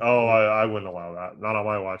yeah. Oh, I wouldn't allow that. Not on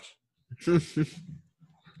my watch.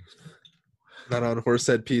 Not on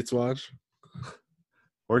Horsehead Pete's watch.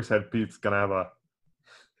 Horsehead Pete's gonna have a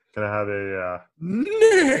Nay.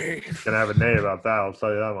 nay about that. I'll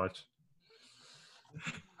tell you that much.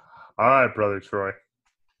 All right, brother Troy.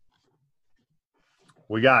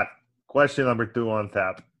 We got question number 2 on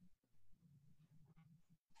tap.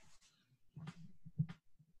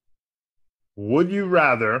 Would you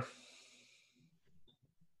rather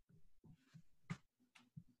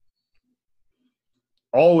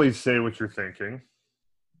always say what you're thinking,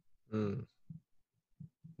 no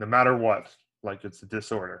matter what, like it's a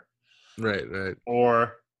disorder, Right.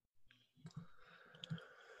 or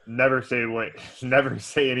never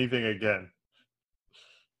say anything again?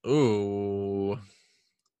 Ooh.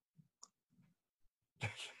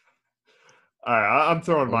 All right, I'm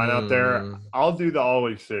throwing mine out there. I'll do the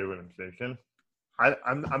always say what I'm thinking.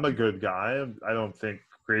 I'm a good guy. I don't think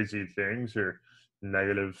crazy things or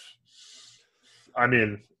negative. I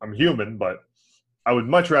mean, I'm human, but I would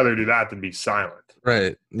much rather do that than be silent.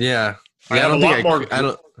 Right. Yeah. I have a lot more good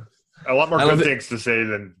thi- things to say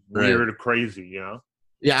than weird or crazy,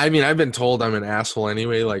 Yeah, I mean, I've been told I'm an asshole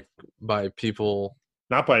anyway, like by people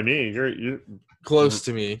Not by me. You're close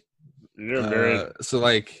to me. You're very So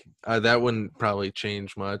like that wouldn't probably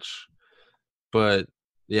change much, but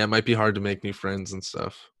yeah, it might be hard to make new friends and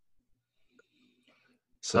stuff.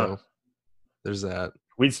 So there's that.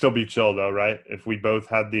 We'd still be chill though, right? If we both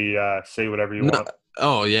had the say whatever you want.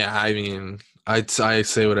 Oh yeah, I mean, I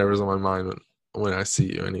say whatever's on my mind when I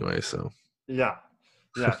see you anyway. So yeah,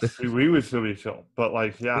 we would still be chill. But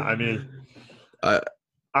like, yeah, I mean,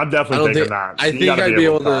 I'm definitely thinking that. I think I'd be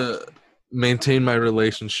able to maintain my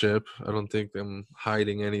relationship. I don't think I'm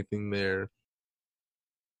hiding anything there.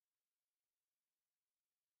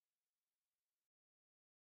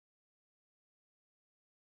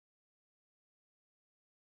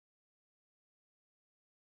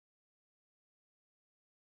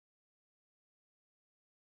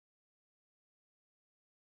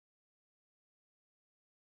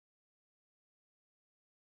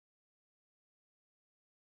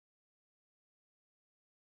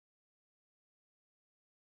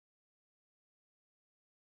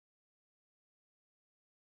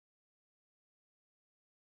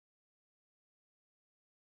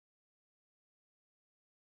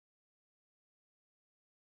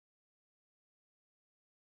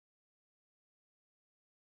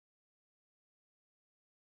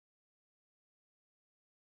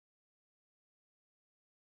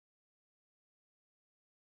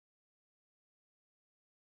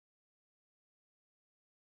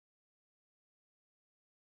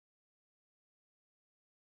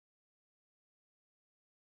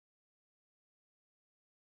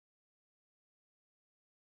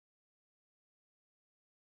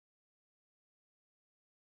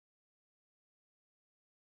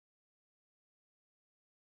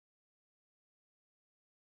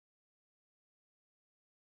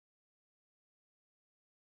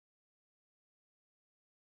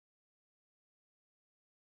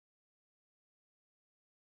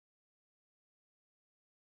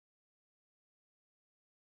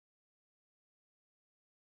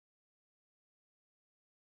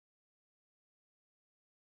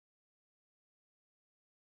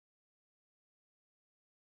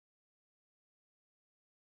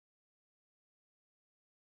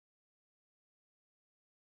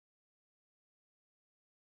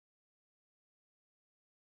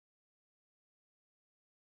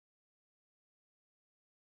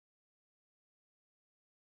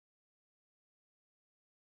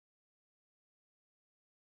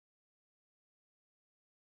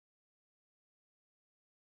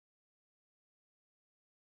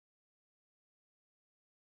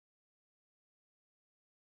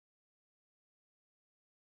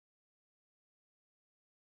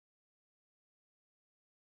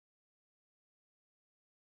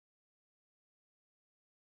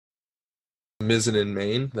 Mizzen in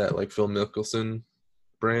Maine, that like Phil Mickelson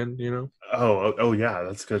brand, Oh yeah,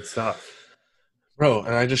 that's good stuff. Bro,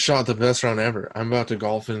 and I just shot the best round ever. I'm about to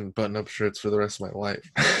golf in button-up shirts for the rest of my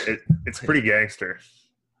life. It's pretty gangster.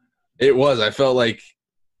 It was. I felt like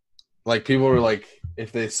people were like,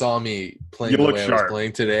 if they saw me playing the way I was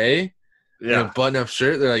playing today, in a button-up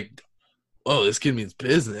shirt, they're like, "Oh, this kid means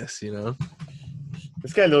business,"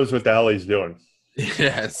 This guy knows what the hell he's doing.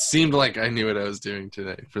 Yeah, it seemed like I knew what I was doing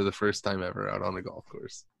today for the first time ever out on a golf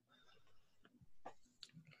course.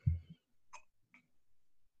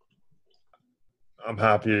 I'm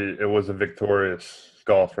happy it was a victorious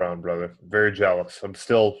golf round, brother. Very jealous. I'm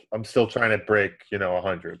still trying to break,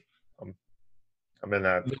 100. I'm in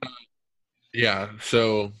that. Yeah,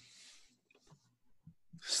 so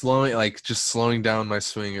just slowing down my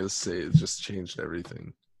swing it just changed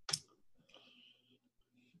everything.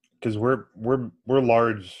 Because we're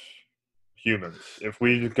large humans. If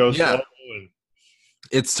we go slow,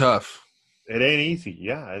 it's tough. It ain't easy.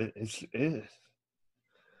 Yeah, it is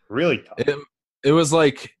really tough. It was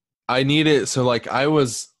like I needed, so like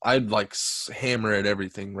I'd like hammer at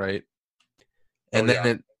everything, right? And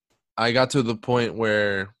then I got to the point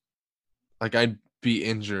where like I'd be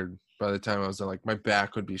injured by the time I was done. Like my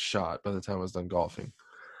back would be shot by the time I was done golfing.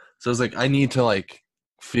 So I was like, I need to like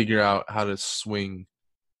figure out how to swing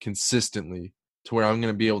consistently to where I'm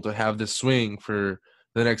going to be able to have this swing for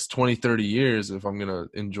the next 20, 30 years if I'm going to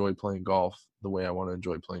enjoy playing golf the way I want to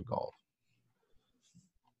enjoy playing golf.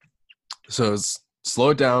 So it's slow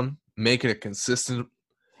it down, make it a consistent,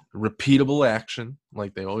 repeatable action,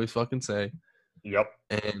 like they always fucking say. Yep.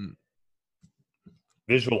 And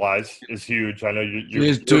visualize is huge. I know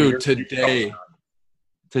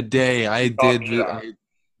today I did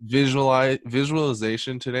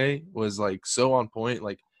visualization today was like so on point.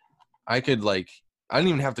 Like I didn't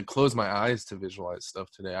even have to close my eyes to visualize stuff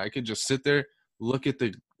today. I could just sit there, look at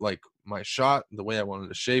my shot, the way I wanted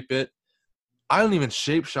to shape it. I don't even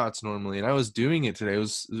shape shots normally, and I was doing it today. It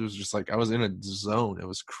was just like I was in a zone. It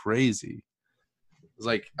was crazy. It was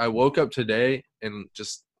like I woke up today and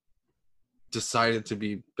just decided to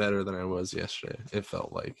be better than I was yesterday. It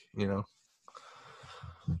felt like,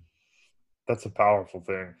 That's a powerful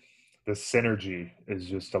thing. The synergy is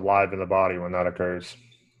just alive in the body when that occurs.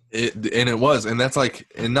 It was, and that's like,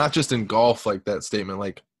 and not just in golf, like that statement,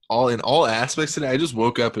 like in all aspects today. I just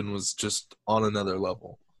woke up and was just on another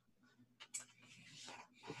level.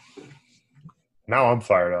 Now I'm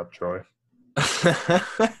fired up, Troy.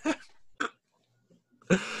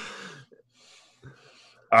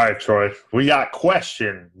 All right, Troy. We got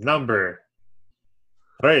question number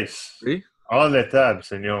 3. On the tab,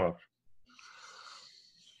 señor.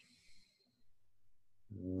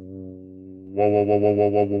 Whoa.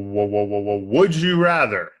 Would you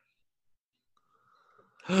rather?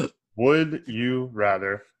 Would you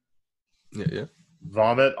rather? Yeah.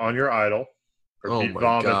 Vomit on your idol or be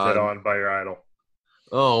vomited on by your idol?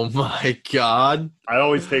 Oh my God. I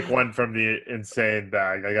always take one from the insane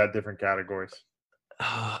bag. I got different categories.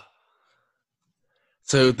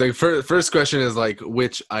 So the first question is like,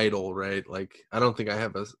 which idol, right? Like, I don't think I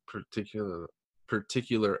have a particular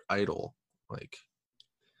idol. Like,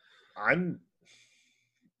 I'm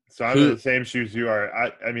in the same shoes you are.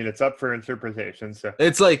 I mean, it's up for interpretation. So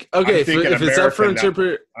it's like, okay, if it's up for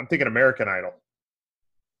interpretation, I'm thinking American Idol.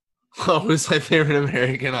 Oh, who's my favorite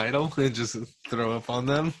American Idol? And just throw up on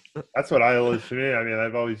them. That's what Idol is to me. I mean,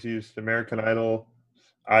 I've always used American Idol.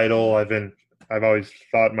 I've always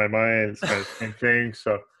thought in my mind it's kind of the same thing.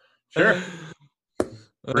 So, sure.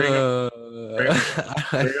 Bring on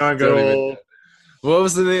good old. What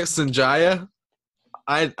was the name? Sanjaya?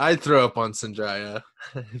 I'd throw up on Sanjaya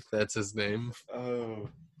if that's his name. Oh.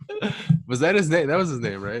 Was that his name? That was his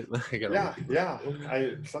name, right? Yeah.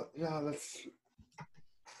 That's.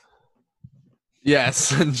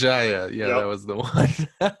 Yes, Sanjaya. Yeah, That was the one.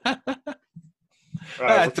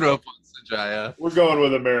 I'd throw up on Sanjaya. We're going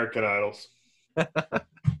with American Idols. That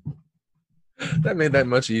made that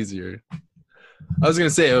much easier. I was gonna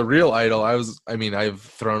say a real idol. I've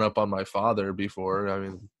thrown up on my father before. I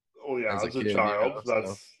mean, as a child,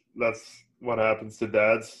 that's what happens to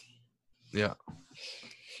dads. Yeah,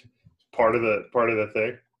 part of the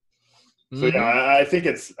thing. So I think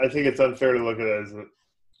it's unfair to look at it as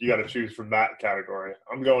you got to choose from that category.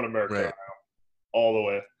 I'm going American Idol all the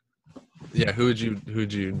way. Yeah, who'd you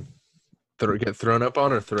get thrown up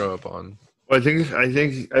on or throw up on? Well, I think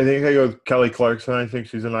I go with Kelly Clarkson. I think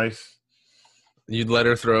she's a nice. You'd let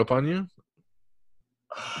her throw up on you?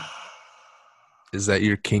 Is that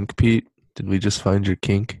your kink, Pete? Did we just find your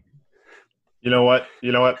kink? You know what?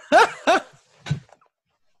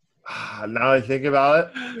 Now I think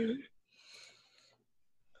about it.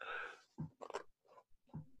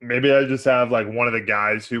 Maybe I just have like one of the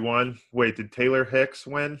guys who won. Wait, did Taylor Hicks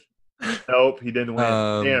win? Nope, he didn't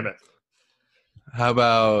win. Damn it. How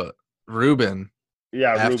about Ruben?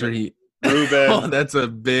 Yeah, Ruben. Oh, that's a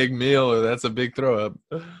big meal, or that's a big throw up.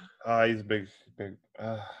 He's big.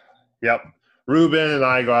 Yep. Ruben and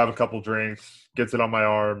I go have a couple drinks, gets it on my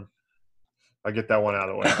arm. I'll get that one out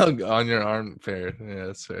of the way. On your arm, fair. Yeah,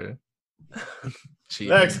 that's fair.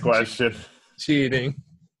 Cheating. Next question. Cheating.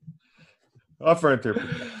 Up for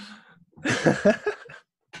interpretation.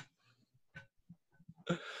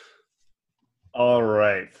 All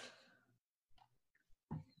right.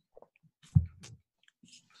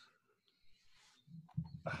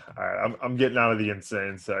 All right, I'm getting out of the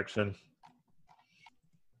insane section.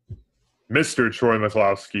 Mr. Troy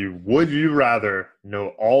McCloskey, would you rather know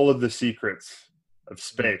all of the secrets of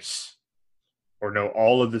space or know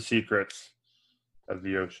all of the secrets of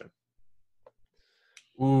the ocean?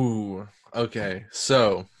 Ooh, okay.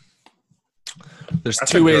 So there's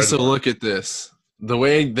That's two a ways good to one. look at this. The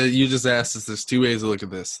way that you just asked us, there's two ways to look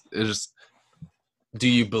at this. It's just, do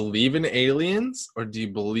you believe in aliens or do you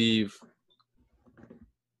believe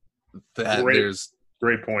that there's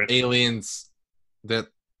Great point. aliens, that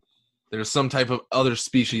there's some type of other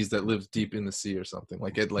species that lives deep in the sea or something,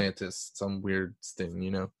 like Atlantis, some weird thing,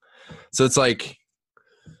 you know? So it's like,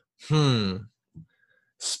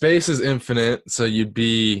 space is infinite, so you'd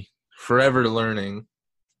be forever learning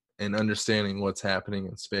and understanding what's happening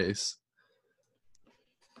in space.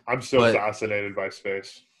 I'm so But- fascinated by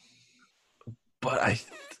space. But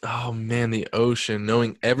oh man, the ocean,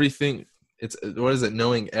 knowing everything. It's, what is it?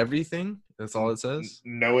 Knowing everything? That's all it says?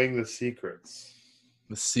 Knowing the secrets.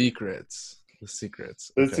 The secrets. The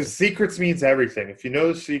secrets. The Okay. secrets means everything. If you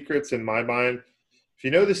know the secrets, in my mind, if you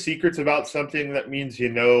know the secrets about something, that means you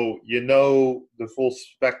know the full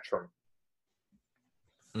spectrum.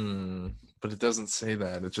 But it doesn't say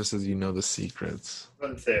that. It just says you know the secrets. It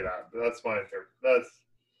doesn't say that. But that's my interpretation.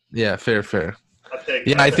 Yeah, fair. I'll take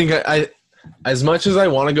Yeah, that. I think I as much as I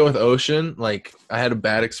want to go with ocean, like I had a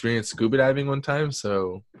bad experience scuba diving one time,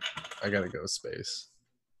 so I gotta go with space.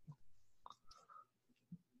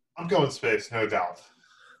 I'm going space, no doubt.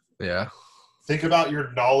 Yeah. Think about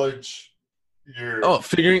your knowledge.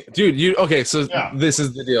 Okay, so Yeah. This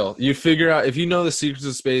is the deal. You figure out, if you know the secrets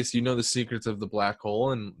of space, you know the secrets of the black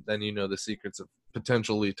hole, and then you know the secrets of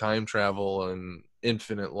potentially time travel and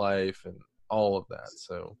infinite life and all of that.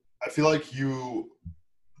 So I feel like you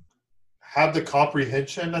have the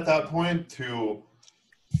comprehension at that point to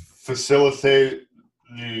facilitate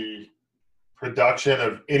the production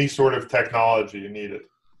of any sort of technology needed.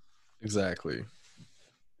 exactly.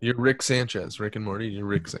 You're Rick Sanchez, Rick and Morty. You're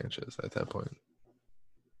Rick Sanchez at that point.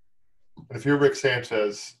 And if you're Rick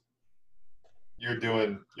Sanchez, you're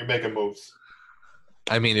making moves.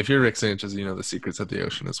 I mean, if you're Rick Sanchez, you know the secrets of the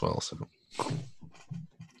ocean as well. So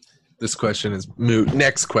this question is moot.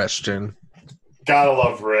 Next question. Gotta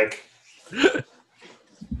love Rick.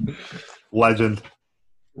 Legend.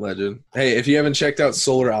 Hey, if you haven't checked out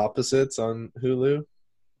Solar Opposites on Hulu,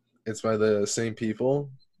 it's by the same people.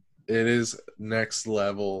 It is next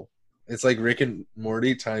level. It's like Rick and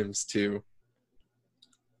Morty times 2.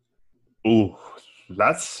 Ooh,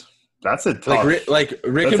 that's a tough. Like Rick that's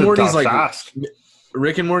and a Morty's tough like ask.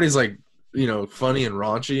 Rick and Morty's like, you know, funny and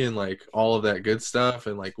raunchy and like all of that good stuff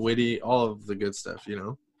and like witty, all of the good stuff, you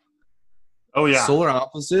know. Oh yeah. Solar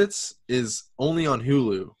Opposites is only on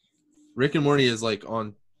Hulu. Rick and Morty is like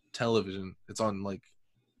on television. It's on like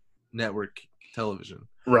network television.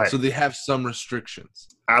 Right. So they have some restrictions.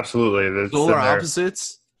 Absolutely. Solar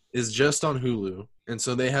Opposites is just on Hulu. And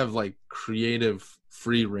so they have like creative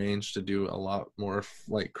free range to do a lot more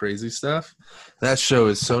like crazy stuff. That show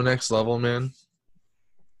is so next level, man.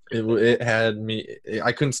 It had me.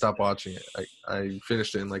 I couldn't stop watching it. I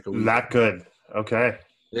finished it in like a week. That good. Okay.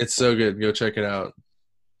 It's so good. Go check it out.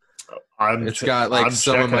 It's got like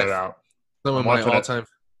some of my watching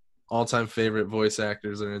all-time favorite voice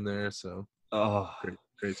actors are in there. So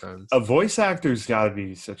great times. A voice actor's got to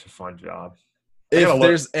be such a fun job. If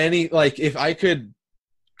there's any, like, if I could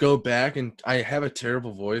go back, and I have a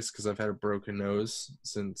terrible voice because I've had a broken nose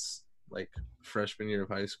since like freshman year of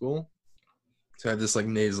high school. So I have this like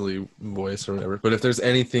nasally voice or whatever. But if there's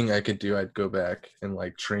anything I could do, I'd go back and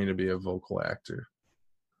like train to be a vocal actor.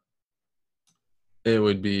 It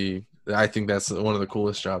would be, I think that's one of the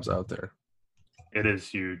coolest jobs out there. It is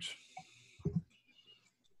huge.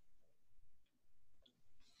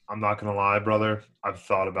 I'm not going to lie, brother. I've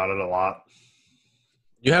thought about it a lot.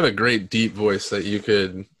 You have a great deep voice that you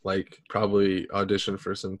could like probably audition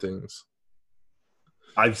for some things.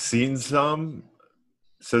 I've seen some.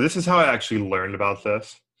 So this is how I actually learned about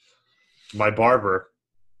this. My barber,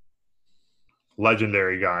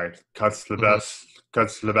 legendary guy, cuts the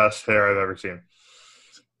best hair I've ever seen.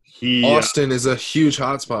 Austin is a huge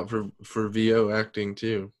hotspot for VO acting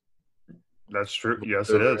too. That's true.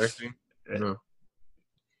 Yes, it is.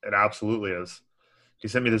 It absolutely is. He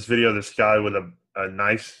sent me this video of this guy with a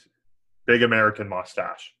nice, big American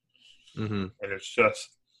mustache. Mm-hmm. and it's just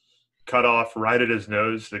cut off right at his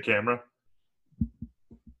nose, the camera.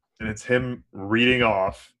 And it's him reading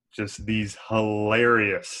off just these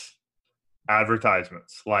hilarious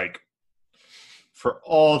advertisements, like for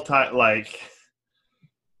all types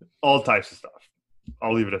of stuff.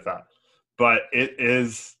 I'll leave it at that. But it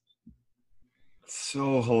is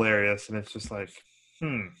so hilarious, and it's just like,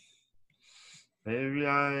 maybe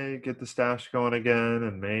I get the stash going again,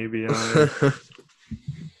 and maybe I.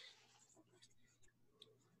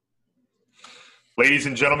 Ladies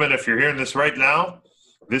and gentlemen, if you're hearing this right now,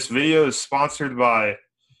 this video is sponsored by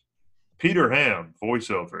Peter Ham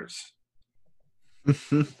voiceovers.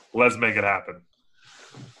 Let's make it happen.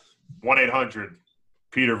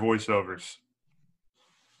 1-800-PETER voiceovers.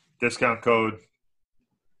 Discount code.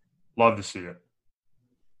 Love to see it.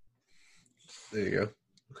 There you go.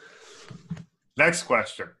 Next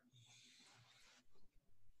question.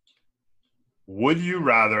 Would you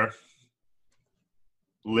rather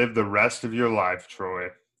live the rest of your life, Troy,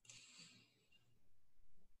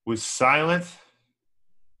 with silent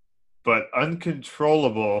but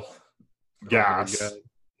uncontrollable gas,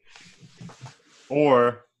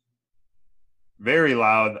 or very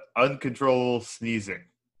loud, uncontrollable sneezing?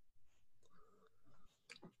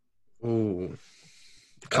 Ooh.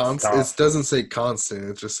 It doesn't say constant.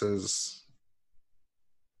 It just says.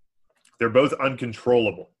 They're both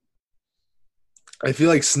uncontrollable. I feel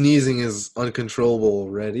like sneezing is uncontrollable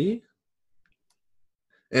already.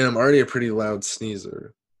 And I'm already a pretty loud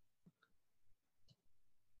sneezer.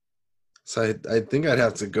 So I think I'd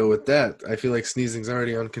have to go with that. I feel like sneezing's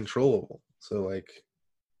already uncontrollable. So, like,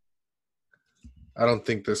 I don't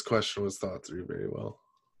think this question was thought through very well.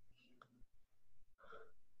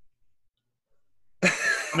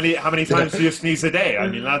 How many times do you sneeze a day? I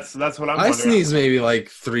mean, that's what I'm wondering. I sneeze maybe like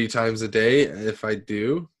 3 times a day if I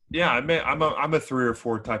do. Yeah, I'm a 3 or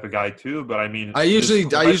 4 type of guy too, but I mean, I usually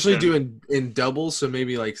do in doubles, so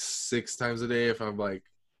maybe like 6 times a day if I'm like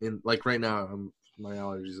right now my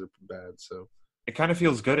allergies are bad, so it kind of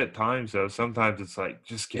feels good at times though. Sometimes it's like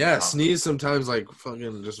just get out. Sneeze sometimes like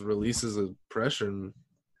fucking just releases the pressure. And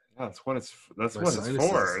that's what it's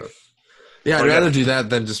for. Yeah, I'd rather do that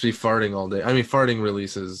than just be farting all day. I mean, farting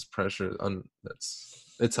releases pressure.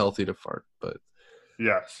 It's healthy to fart, but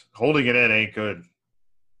yes, holding it in ain't good.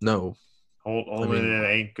 No, holding it in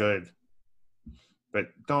ain't good. But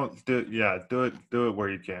don't do. Yeah, do it where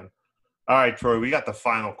you can. All right, Troy, we got the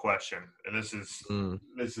final question, and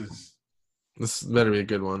this better be a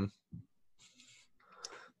good one.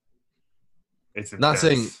 It's intense. Not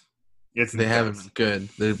saying it's they intense. haven't been good.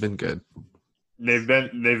 They've been good. They've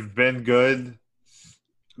been good.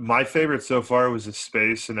 My favorite so far was the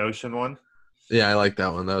space and ocean one. Yeah, I like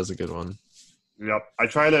that one. That was a good one. Yep.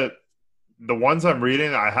 The ones I'm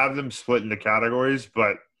reading, I have them split into categories,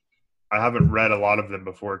 but I haven't read a lot of them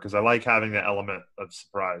before because I like having the element of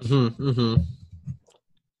surprise. Mm-hmm, mm-hmm. All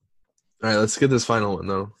right, let's get this final one,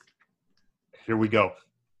 though. Here we go.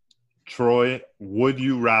 Troy, would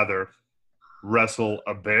you rather wrestle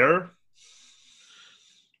a bear,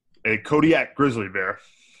 a Kodiak grizzly bear,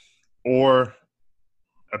 or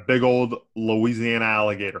a big old Louisiana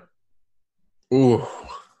alligator? Ooh.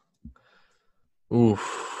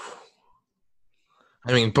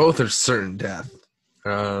 I mean, both are certain death.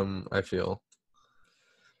 I feel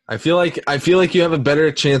like you have a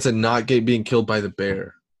better chance at not being killed by the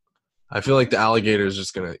bear. I feel like the alligator is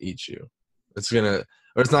just gonna eat you. It's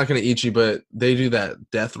not gonna eat you, but they do that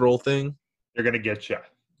death roll thing. They're gonna get you.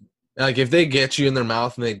 Like if they get you in their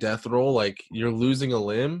mouth and they death roll, like you're losing a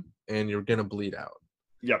limb and you're gonna bleed out.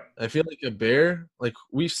 Yep. I feel like a bear, like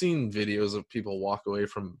we've seen videos of people walk away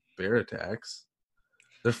from bear attacks.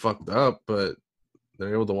 They're fucked up, but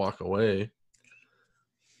they're able to walk away.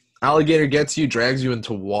 Alligator gets you, drags you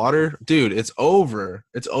into water. Dude, it's over.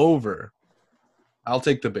 It's over. I'll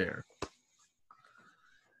take the bear.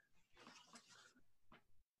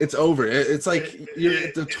 It's over. It's like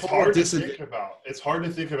it's hard to think about. It's hard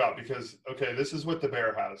to think about because, okay, this is what the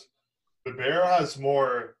bear has. The bear has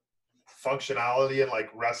more functionality and like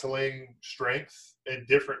wrestling strength in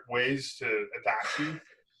different ways to attack you.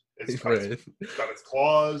 It's got its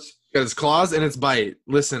claws. Got its claws and its bite.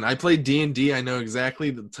 Listen, I played D&D. I know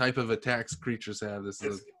exactly the type of attacks creatures have.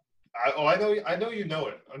 I know you know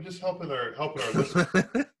it. I'm just helping our listeners.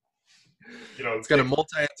 It's got a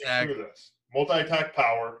multi-attack. Multi-attack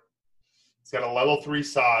power. It's got a level 3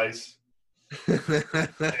 size.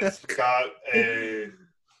 It's got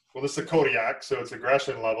this is a Kodiak, so its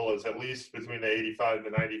aggression level is at least between the 85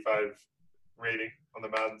 to 95 rating on the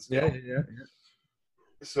Madden scale. Yeah.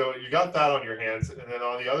 So you got that on your hands, and then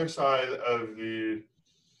on the other side of the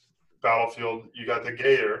battlefield, you got the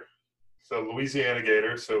gator, So Louisiana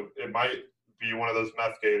gator. So it might be one of those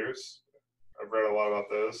meth gators. I've read a lot about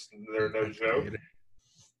those. They're no joke.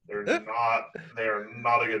 They're not. They are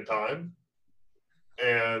not a good time.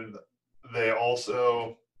 And they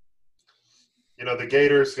also, the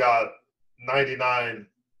gators got 99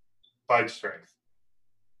 bite strength.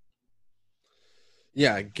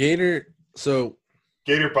 Yeah, gator. So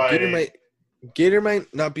Gator bite. Gator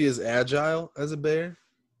might not be as agile as a bear,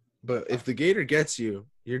 but if the gator gets you,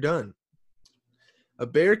 you're done. A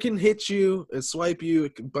bear can hit you, and swipe you,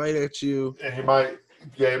 it can bite at you, and he might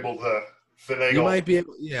be able to finagle. You might be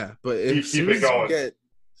able, yeah, but as soon as you get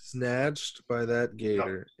snatched by that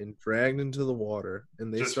gator and dragged into the water,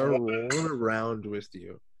 and they start rolling around with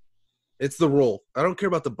you, it's the roll. I don't care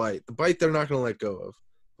about the bite. The bite they're not going to let go of.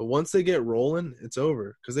 But once they get rolling, it's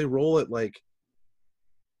over because they roll at like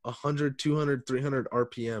 100, 200, 300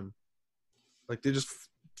 RPM. Like they just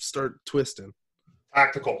start twisting.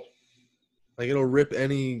 Tactical. Like it'll rip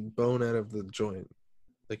any bone out of the joint.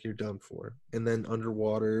 Like you're done for. And then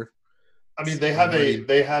underwater. I mean, they have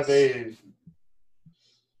a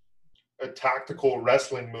tactical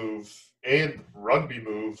wrestling move and rugby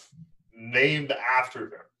move named after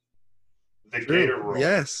them. The Gator Roll.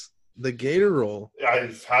 Yes, the Gator Roll.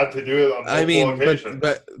 I've had to do it on multiple occasions.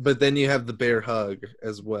 But then you have the bear hug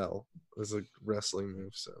as well as a wrestling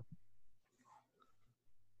move. So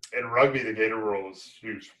in rugby, the Gator Roll is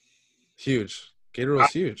huge. Huge. Gator Roll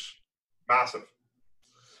is huge. Massive.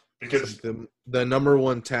 Because the number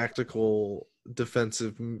one tactical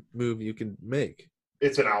defensive move you can make.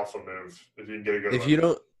 It's an alpha move if you can get a good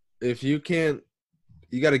one. If you can't,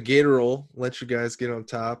 you got a Gator Roll. Let your guys get on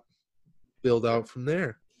top. Build out from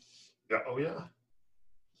there. Yeah. Oh yeah.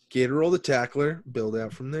 Gator Roll the tackler. Build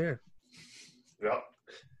out from there. Yep.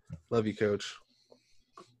 Love you, Coach.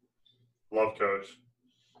 Love Coach.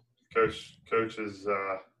 Coach has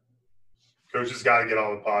got to get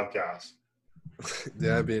on the podcast.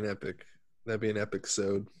 That'd be an epic. That'd be an epic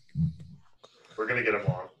sode. We're gonna get him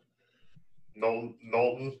on.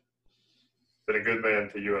 Knowlton, been a good man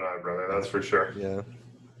to you and I, brother. That's for sure. Yeah.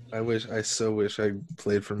 I so wish I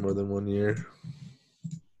played for more than 1 year.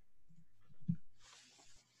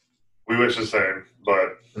 We wish the same,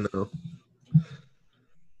 but no.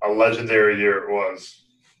 A legendary year it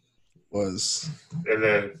was. And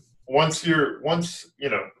then once you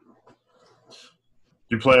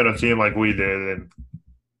play on a team like we did and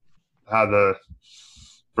had the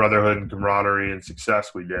brotherhood and camaraderie and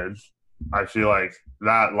success we did, I feel like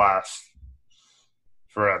that lasts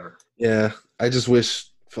forever. Yeah, I just wish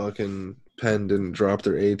fucking Penn didn't drop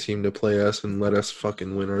their A team to play us and let us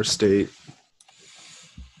fucking win our state.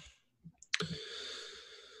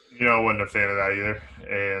 I wasn't a fan of that either.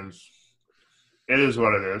 And it is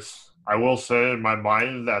what it is. I will say in my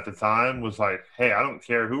mind at the time was like, hey, I don't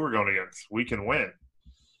care who we're going against. We can win.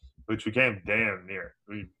 Which we came damn near.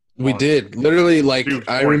 We did. Literally, like,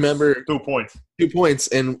 I remember 2 points. 2 points,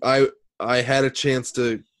 and I had a chance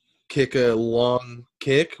to kick a long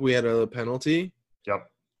kick. We had a penalty. Yep.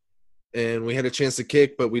 And we had a chance to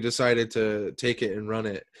kick, but we decided to take it and run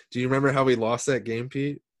it. Do you remember how we lost that game,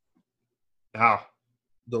 Pete? How?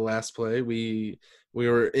 The last play. We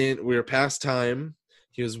were past time.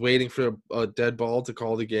 He was waiting for a dead ball to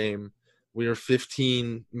call the game. We were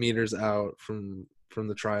 15 meters out from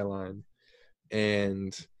the try line,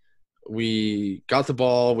 and we got the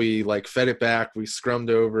ball. We fed it back. We scrummed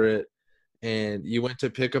over it, and you went to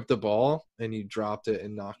pick up the ball and you dropped it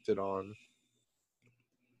and knocked it on.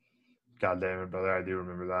 God damn it, brother. I do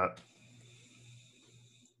remember that.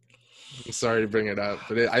 I'm sorry to bring it up,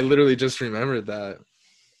 but I literally just remembered that.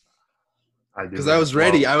 I do. Because I was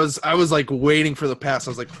ready. I was waiting for the pass. I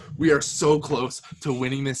was like, we are so close to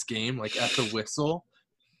winning this game, at the whistle.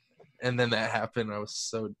 And then that happened. I was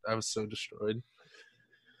so destroyed.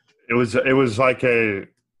 It wasn't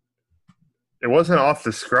off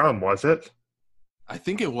the scrum, was it? I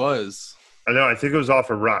think it was. I think it was off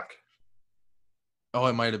a ruck. Oh,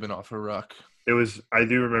 it might have been off a ruck. It was. I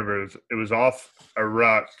do remember it was off a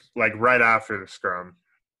ruck, right after the scrum.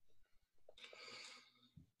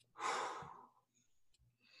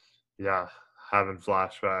 Yeah, having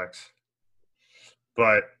flashbacks.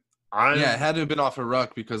 But it had to have been off a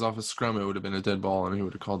ruck because off a scrum it would have been a dead ball and he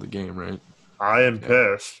would have called the game, right? I am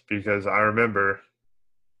pissed because I remember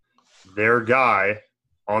their guy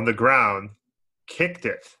on the ground kicked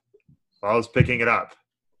it while I was picking it up.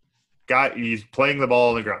 He's playing the ball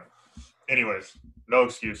on the ground. Anyways, no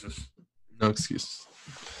excuses. No excuses.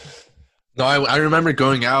 No, I remember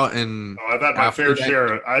going out and I've had my fair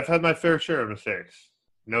share. I've had my fair share of mistakes.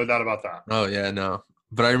 No doubt about that. Oh yeah, no.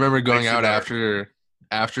 But I remember going out after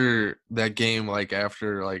that game,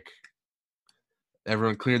 after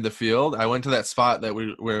everyone cleared the field. I went to that spot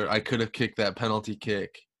where I could have kicked that penalty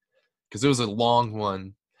kick because it was a long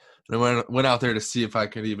one. And I went out there to see if I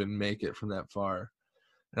could even make it from that far.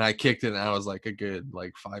 And I kicked it, and I was like a good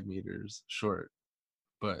 5 meters short.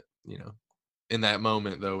 But, in that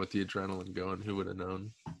moment, though, with the adrenaline going, who would have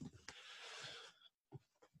known?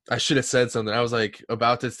 I should have said something. I was like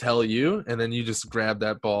about to tell you, and then you just grabbed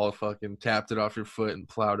that ball, fucking tapped it off your foot, and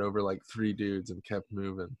plowed over 3 dudes and kept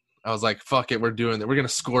moving. I was like, fuck it, we're doing it. We're going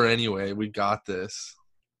to score anyway. We got this.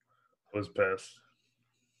 I was pissed.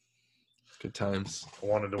 Good times. I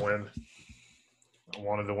wanted to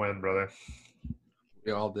win, brother.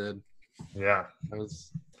 We all did. Yeah.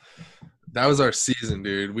 That was our season,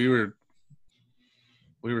 dude. We were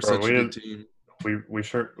such a good team. We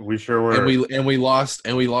sure were. And we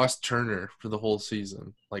lost Turner for the whole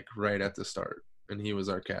season, right at the start, and he was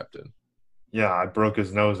our captain. Yeah, I broke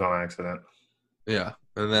his nose on accident. Yeah,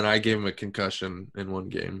 and then I gave him a concussion in one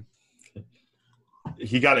game.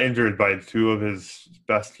 He got injured by 2 of his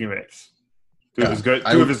best teammates. Two of his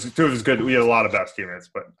good. We had a lot of best teammates,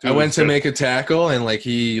 but I went to make a tackle, and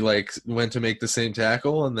he went to make the same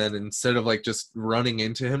tackle, and then instead of just running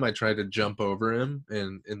into him, I tried to jump over him,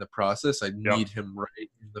 and in the process, I kneed him right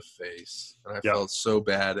in the face, and I felt so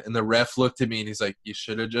bad. And the ref looked at me, and he's like, "You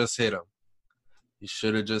should have just hit him. You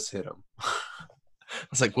should have just hit him." I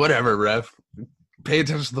was like, "Whatever, ref. Pay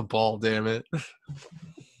attention to the ball, damn it."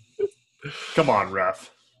 Come on, ref.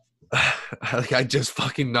 I just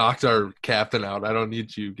fucking knocked our captain out. I don't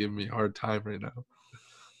need you giving me a hard time right now.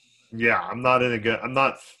 Yeah, I'm not. I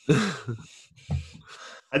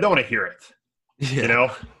don't want to hear it.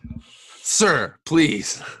 Yeah. Sir,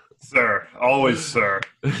 please. Sir. Always sir.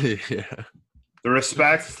 Yeah. The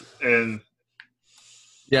respect and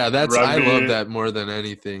rugby. I love that more than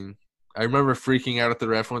anything. I remember freaking out at the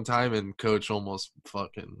ref one time, and coach almost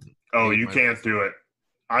fucking. Oh, you can't do it.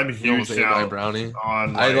 I'm huge now. My brownie.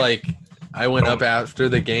 I went up after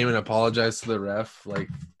the game and apologized to the ref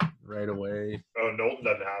right away. Oh, Knowlton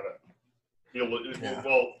doesn't have it.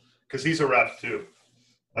 Well, because he's a ref too.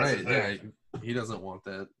 That's right. Yeah. He doesn't want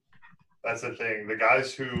that. That's the thing. The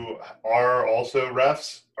guys who are also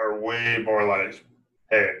refs are way more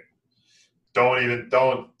hey,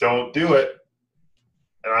 don't do it.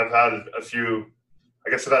 And I've had a few. I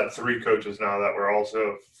guess I've had 3 coaches now that were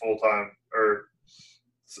also full-time or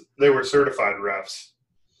they were certified refs.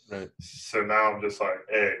 Right. So now I'm just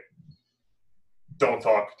hey, don't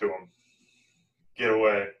talk to them. Get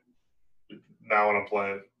away. Now when I'm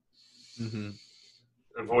playing. Mm-hmm.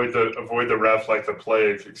 Avoid the ref like the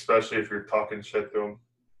plague, especially if you're talking shit to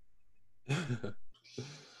them.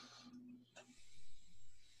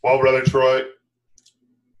 Well, Brother Troy,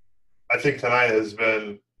 I think tonight has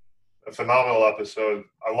been a phenomenal episode.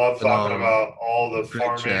 I love talking about all the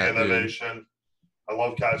farming innovation. Dude. I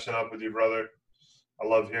love catching up with you, brother. I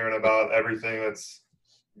love hearing about everything that's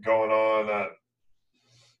going on at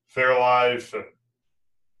Fairlife. And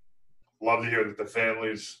love to hear that the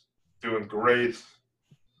family's doing great.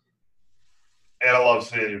 And I love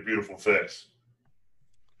seeing your beautiful face.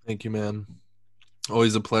 Thank you, man.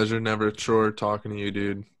 Always a pleasure. Never a chore talking to you,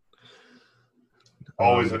 dude.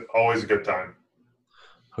 Always a good time.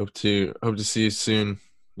 Hope to see you soon.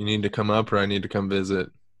 You need to come up, or I need to come visit.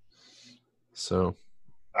 So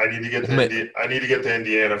I need to get to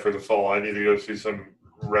Indiana for the fall. I need to go see some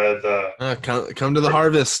red. Come to the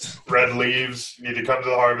harvest. Red leaves. Need to come to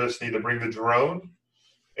the harvest. Need to bring the drone,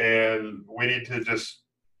 and we need to just,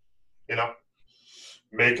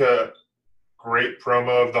 make a great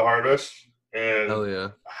promo of the harvest and hell yeah,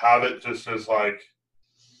 have it just as a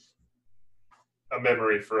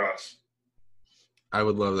memory for us. I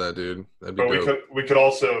would love that, dude. That'd be dope. we could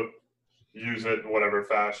also use it in whatever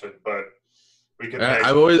fashion, but we could.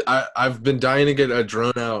 I've been dying to get a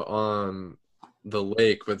drone out on the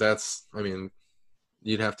lake, but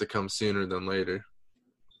you'd have to come sooner than later.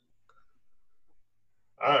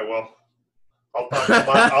 All right, well, I'll talk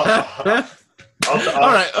to all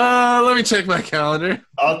right, let me check my calendar.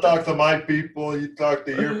 I'll talk to my people. You talk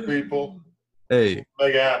to your people. Hey,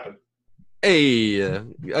 make it happen. Hey, a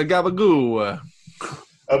gabagoo.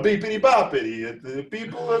 A beepity boppity. The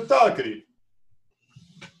people are talking.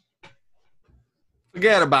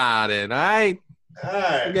 Forget about it, all right? All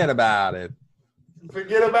right. Forget about it.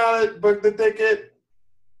 Forget about it. Book the ticket.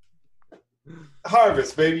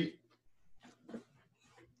 Harvest, baby.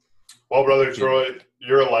 Well, Brother Troy,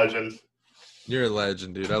 you're a legend. You're a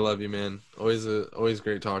legend, dude. I love you, man. Always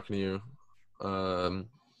great talking to you.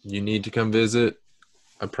 You need to come visit.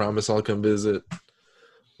 I promise I'll come visit.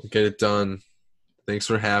 We'll get it done. Thanks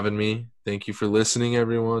for having me. Thank you for listening,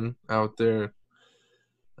 everyone out there.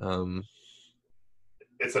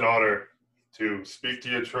 it's an honor to speak to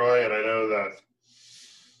you, Troy, and I know that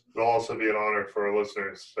it'll also be an honor for our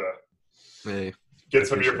listeners to get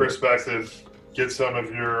some of your perspective, get some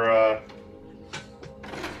of your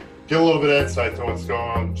get a little bit of insight to what's going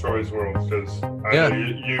on in Troy's world, because I know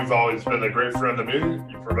you've always been a great friend to me.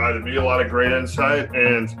 You provided me a lot of great insight,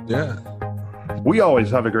 and we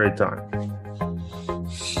always have a great time.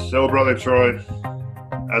 So, Brother Troy,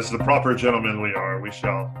 as the proper gentlemen we are, we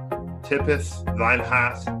shall tippeth thine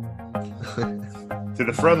hat to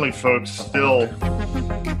the friendly folks still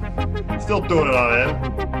doing it on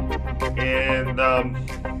end. And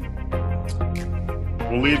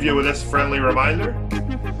we'll leave you with this friendly reminder.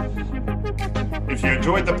 If you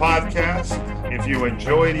enjoyed the podcast, if you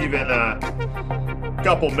enjoyed even a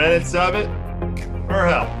couple minutes of it, or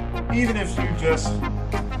hell, even if you just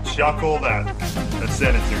chuckled at a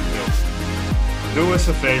sentence or two, do us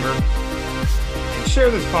a favor and share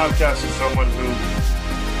this podcast with someone who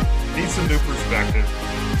needs some new perspective,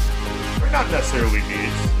 or not necessarily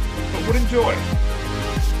needs, but would enjoy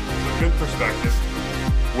some good perspective,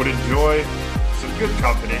 would enjoy some good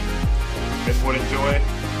company, and would enjoy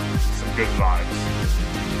some good vibes.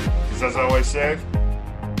 Because as I always say,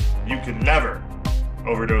 you can never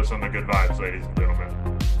overdose on the good vibes, ladies and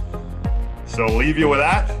gentlemen. So I'll leave you with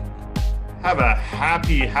that. Have a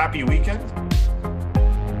happy weekend,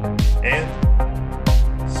 and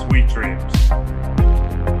sweet dreams.